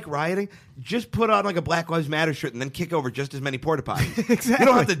 if you like rioting, just put on like a Black Lives Matter shirt and then kick over just as many porta potties. Exactly. You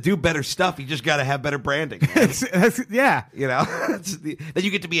don't have to do better stuff. You just got to have better branding. man. Yeah. You know, then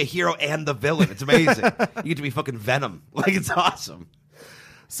you get to be a hero and the villain. It's amazing. You get to be fucking Venom. Like, it's awesome.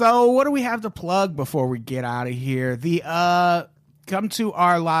 So what do we have to plug before we get out of here? The come to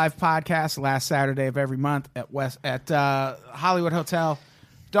our live podcast last Saturday of every month at Hollywood Hotel.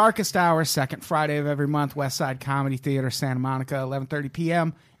 Darkest Hour, second Friday of every month, West Side Comedy Theater, Santa Monica, 11:30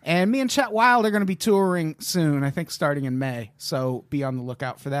 p.m. And me and Chet Wild are going to be touring soon, I think starting in May. So be on the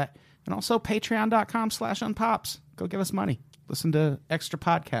lookout for that. And also patreon.com/unpops. Go give us money. Listen to extra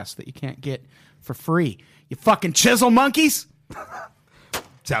podcasts that you can't get for free. You fucking chisel monkeys.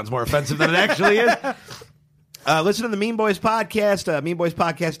 Sounds more offensive than it actually is. Listen to the Mean Boys podcast,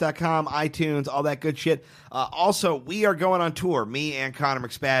 meanboyspodcast.com, iTunes, all that good shit. Also, we are going on tour, me and Connor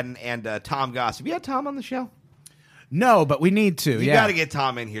McSpadden and Tom Goss. Have you had Tom on the show? No, but we need to. You got to get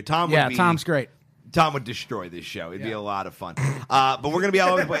Tom in here. Tom would be, Tom's great. Tom would destroy this show. It'd be a lot of fun. But we're going to be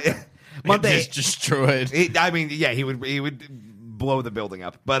all over the place. Monday, Just destroyed. he would blow the building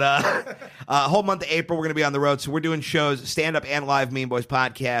up. But whole month of April, we're going to be on the road. So we're doing shows, stand-up and live Mean Boys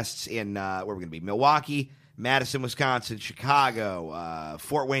podcasts in, where we're going to be, Milwaukee, Madison, Wisconsin, Chicago,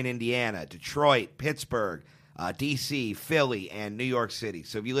 Fort Wayne, Indiana, Detroit, Pittsburgh, D.C., Philly, and New York City.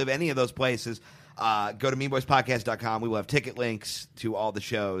 So if you live any of those places, go to meanboyspodcast.com. We will have ticket links to all the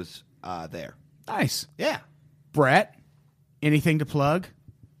shows there. Nice. Yeah. Brett, anything to plug?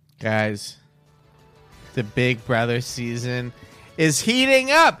 Guys, the Big Brother season is heating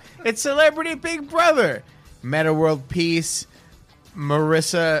up. It's Celebrity Big Brother. Meta World Peace,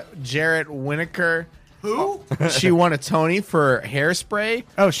 Marissa Jarrett Winokur. Who? She won a Tony for Hairspray.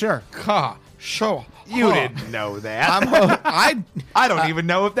 Oh, sure. Sure. You didn't know that. I don't even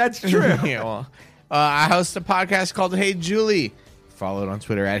know if that's true. Yeah, well, I host a podcast called Hey Julie. Follow it on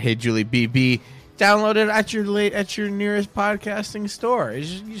Twitter at Hey Julie BB. Download it at your nearest podcasting store.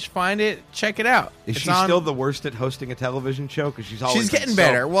 You just find it, check it out. Is It's she on- still the worst at hosting a television show? Because she's always She's been getting so-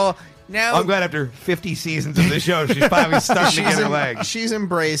 better. Well, now I'm glad after 50 seasons of the show, she's finally starting to get her legs. She's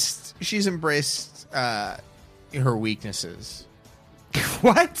embraced her weaknesses.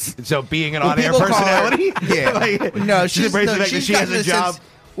 What? And so being an Well, on-air people call her- personality? Yeah. Like, No, she's embracing the fact that she has gotten a job. sense-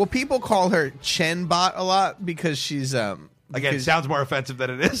 well, people call her Chenbot a lot because she's Again, because- sounds more offensive than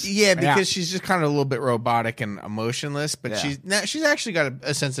it is. yeah, because Yeah. she's just kind of a little bit robotic and emotionless, but Yeah. she's actually got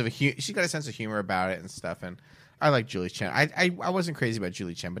a sense of she's got a sense of humor about it and stuff. And I like Julie Chen. I wasn't crazy about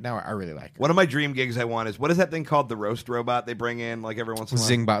Julie Chen, but now I really like her. One of my dream gigs I want is, what is that thing called? The roast robot they bring in like every once in a while?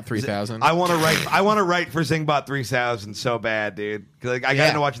 Zingbot 3000. I want to write for Zingbot 3000 so bad, dude. Because I got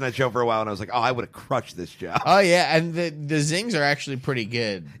into watching that show for a while, and I was like, oh, I would have crushed this job. Oh yeah, and the zings are actually pretty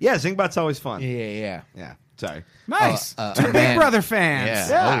good. Yeah, Zingbot's always fun. Yeah. Yeah, sorry. Nice. Two Big man. Brother fans.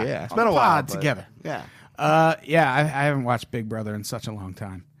 Yeah. Oh, yeah. It's been a On the while. pod but- together. Yeah. Yeah, I haven't watched Big Brother in such a long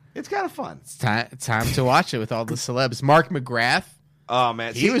time. It's kind of fun. It's time to watch it with all the celebs. Mark McGrath. Oh,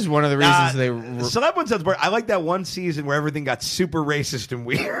 man. He was one of the reasons they were- Celeb One sounds boring. I like that one season where everything got super racist and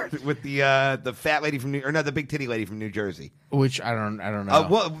weird with the fat lady from the big titty lady from New Jersey. Which I don't know.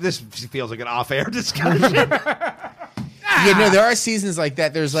 Well, this feels like an off-air discussion. Yeah, no, there are seasons like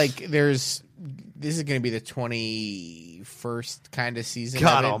that. This is going to be the 21st kind of season.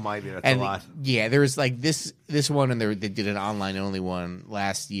 God of it. almighty, that's and a lot. Yeah, there's like this one, and they did an online only one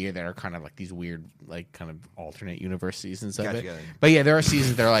last year that are kind of like these weird, like kind of alternate universe seasons of Gotcha. it. But yeah, there are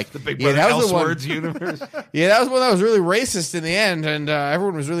seasons that are like the Big yeah, Brother that was the one. Elseworlds universe. Yeah, that was one that was really racist in the end, and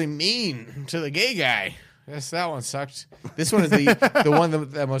everyone was really mean to the gay guy. Yes, that one sucked. This one is the one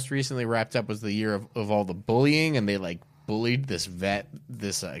that most recently wrapped up was the year of all the bullying, and they like bullied this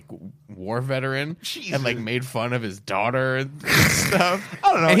war veteran and like made fun of his daughter and stuff.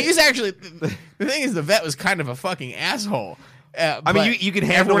 I don't know. And he's actually the thing is the vet was kind of a fucking asshole. I mean, you can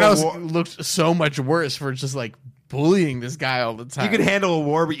handle everyone else looked so much worse for just like bullying this guy all the time. You can handle a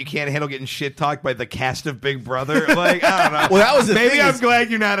war, but you can't handle getting shit talked by the cast of Big Brother. Like, I don't know. Well, that was the maybe thing I'm glad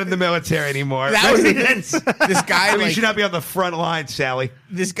you're not in the military anymore. That was this guy. I mean, like, you should not be on the front line, Sally.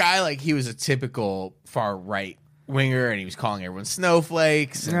 This guy, like, he was a typical far right winger, and he was calling everyone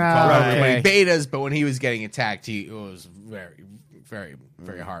snowflakes and calling everybody betas. But when he was getting attacked, it was very, very,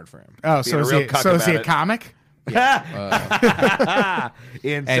 very hard for him. Oh, so is he a comic? Yeah.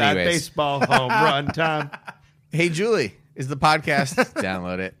 Inside baseball home run time. Hey, Julie, is the podcast?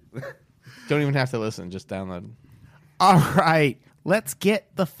 Download it. Don't even have to listen. Just download. All right. Let's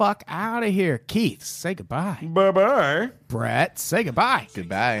get the fuck out of here. Keith, say goodbye. Bye-bye. Brett, say goodbye.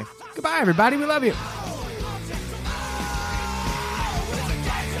 Goodbye. Goodbye, everybody. We love you.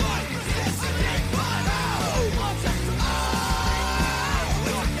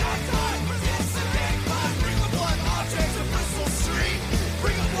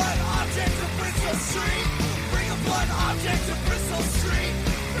 Object to Bristol Street.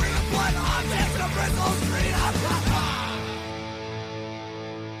 Bring a blood object to Bristol Street.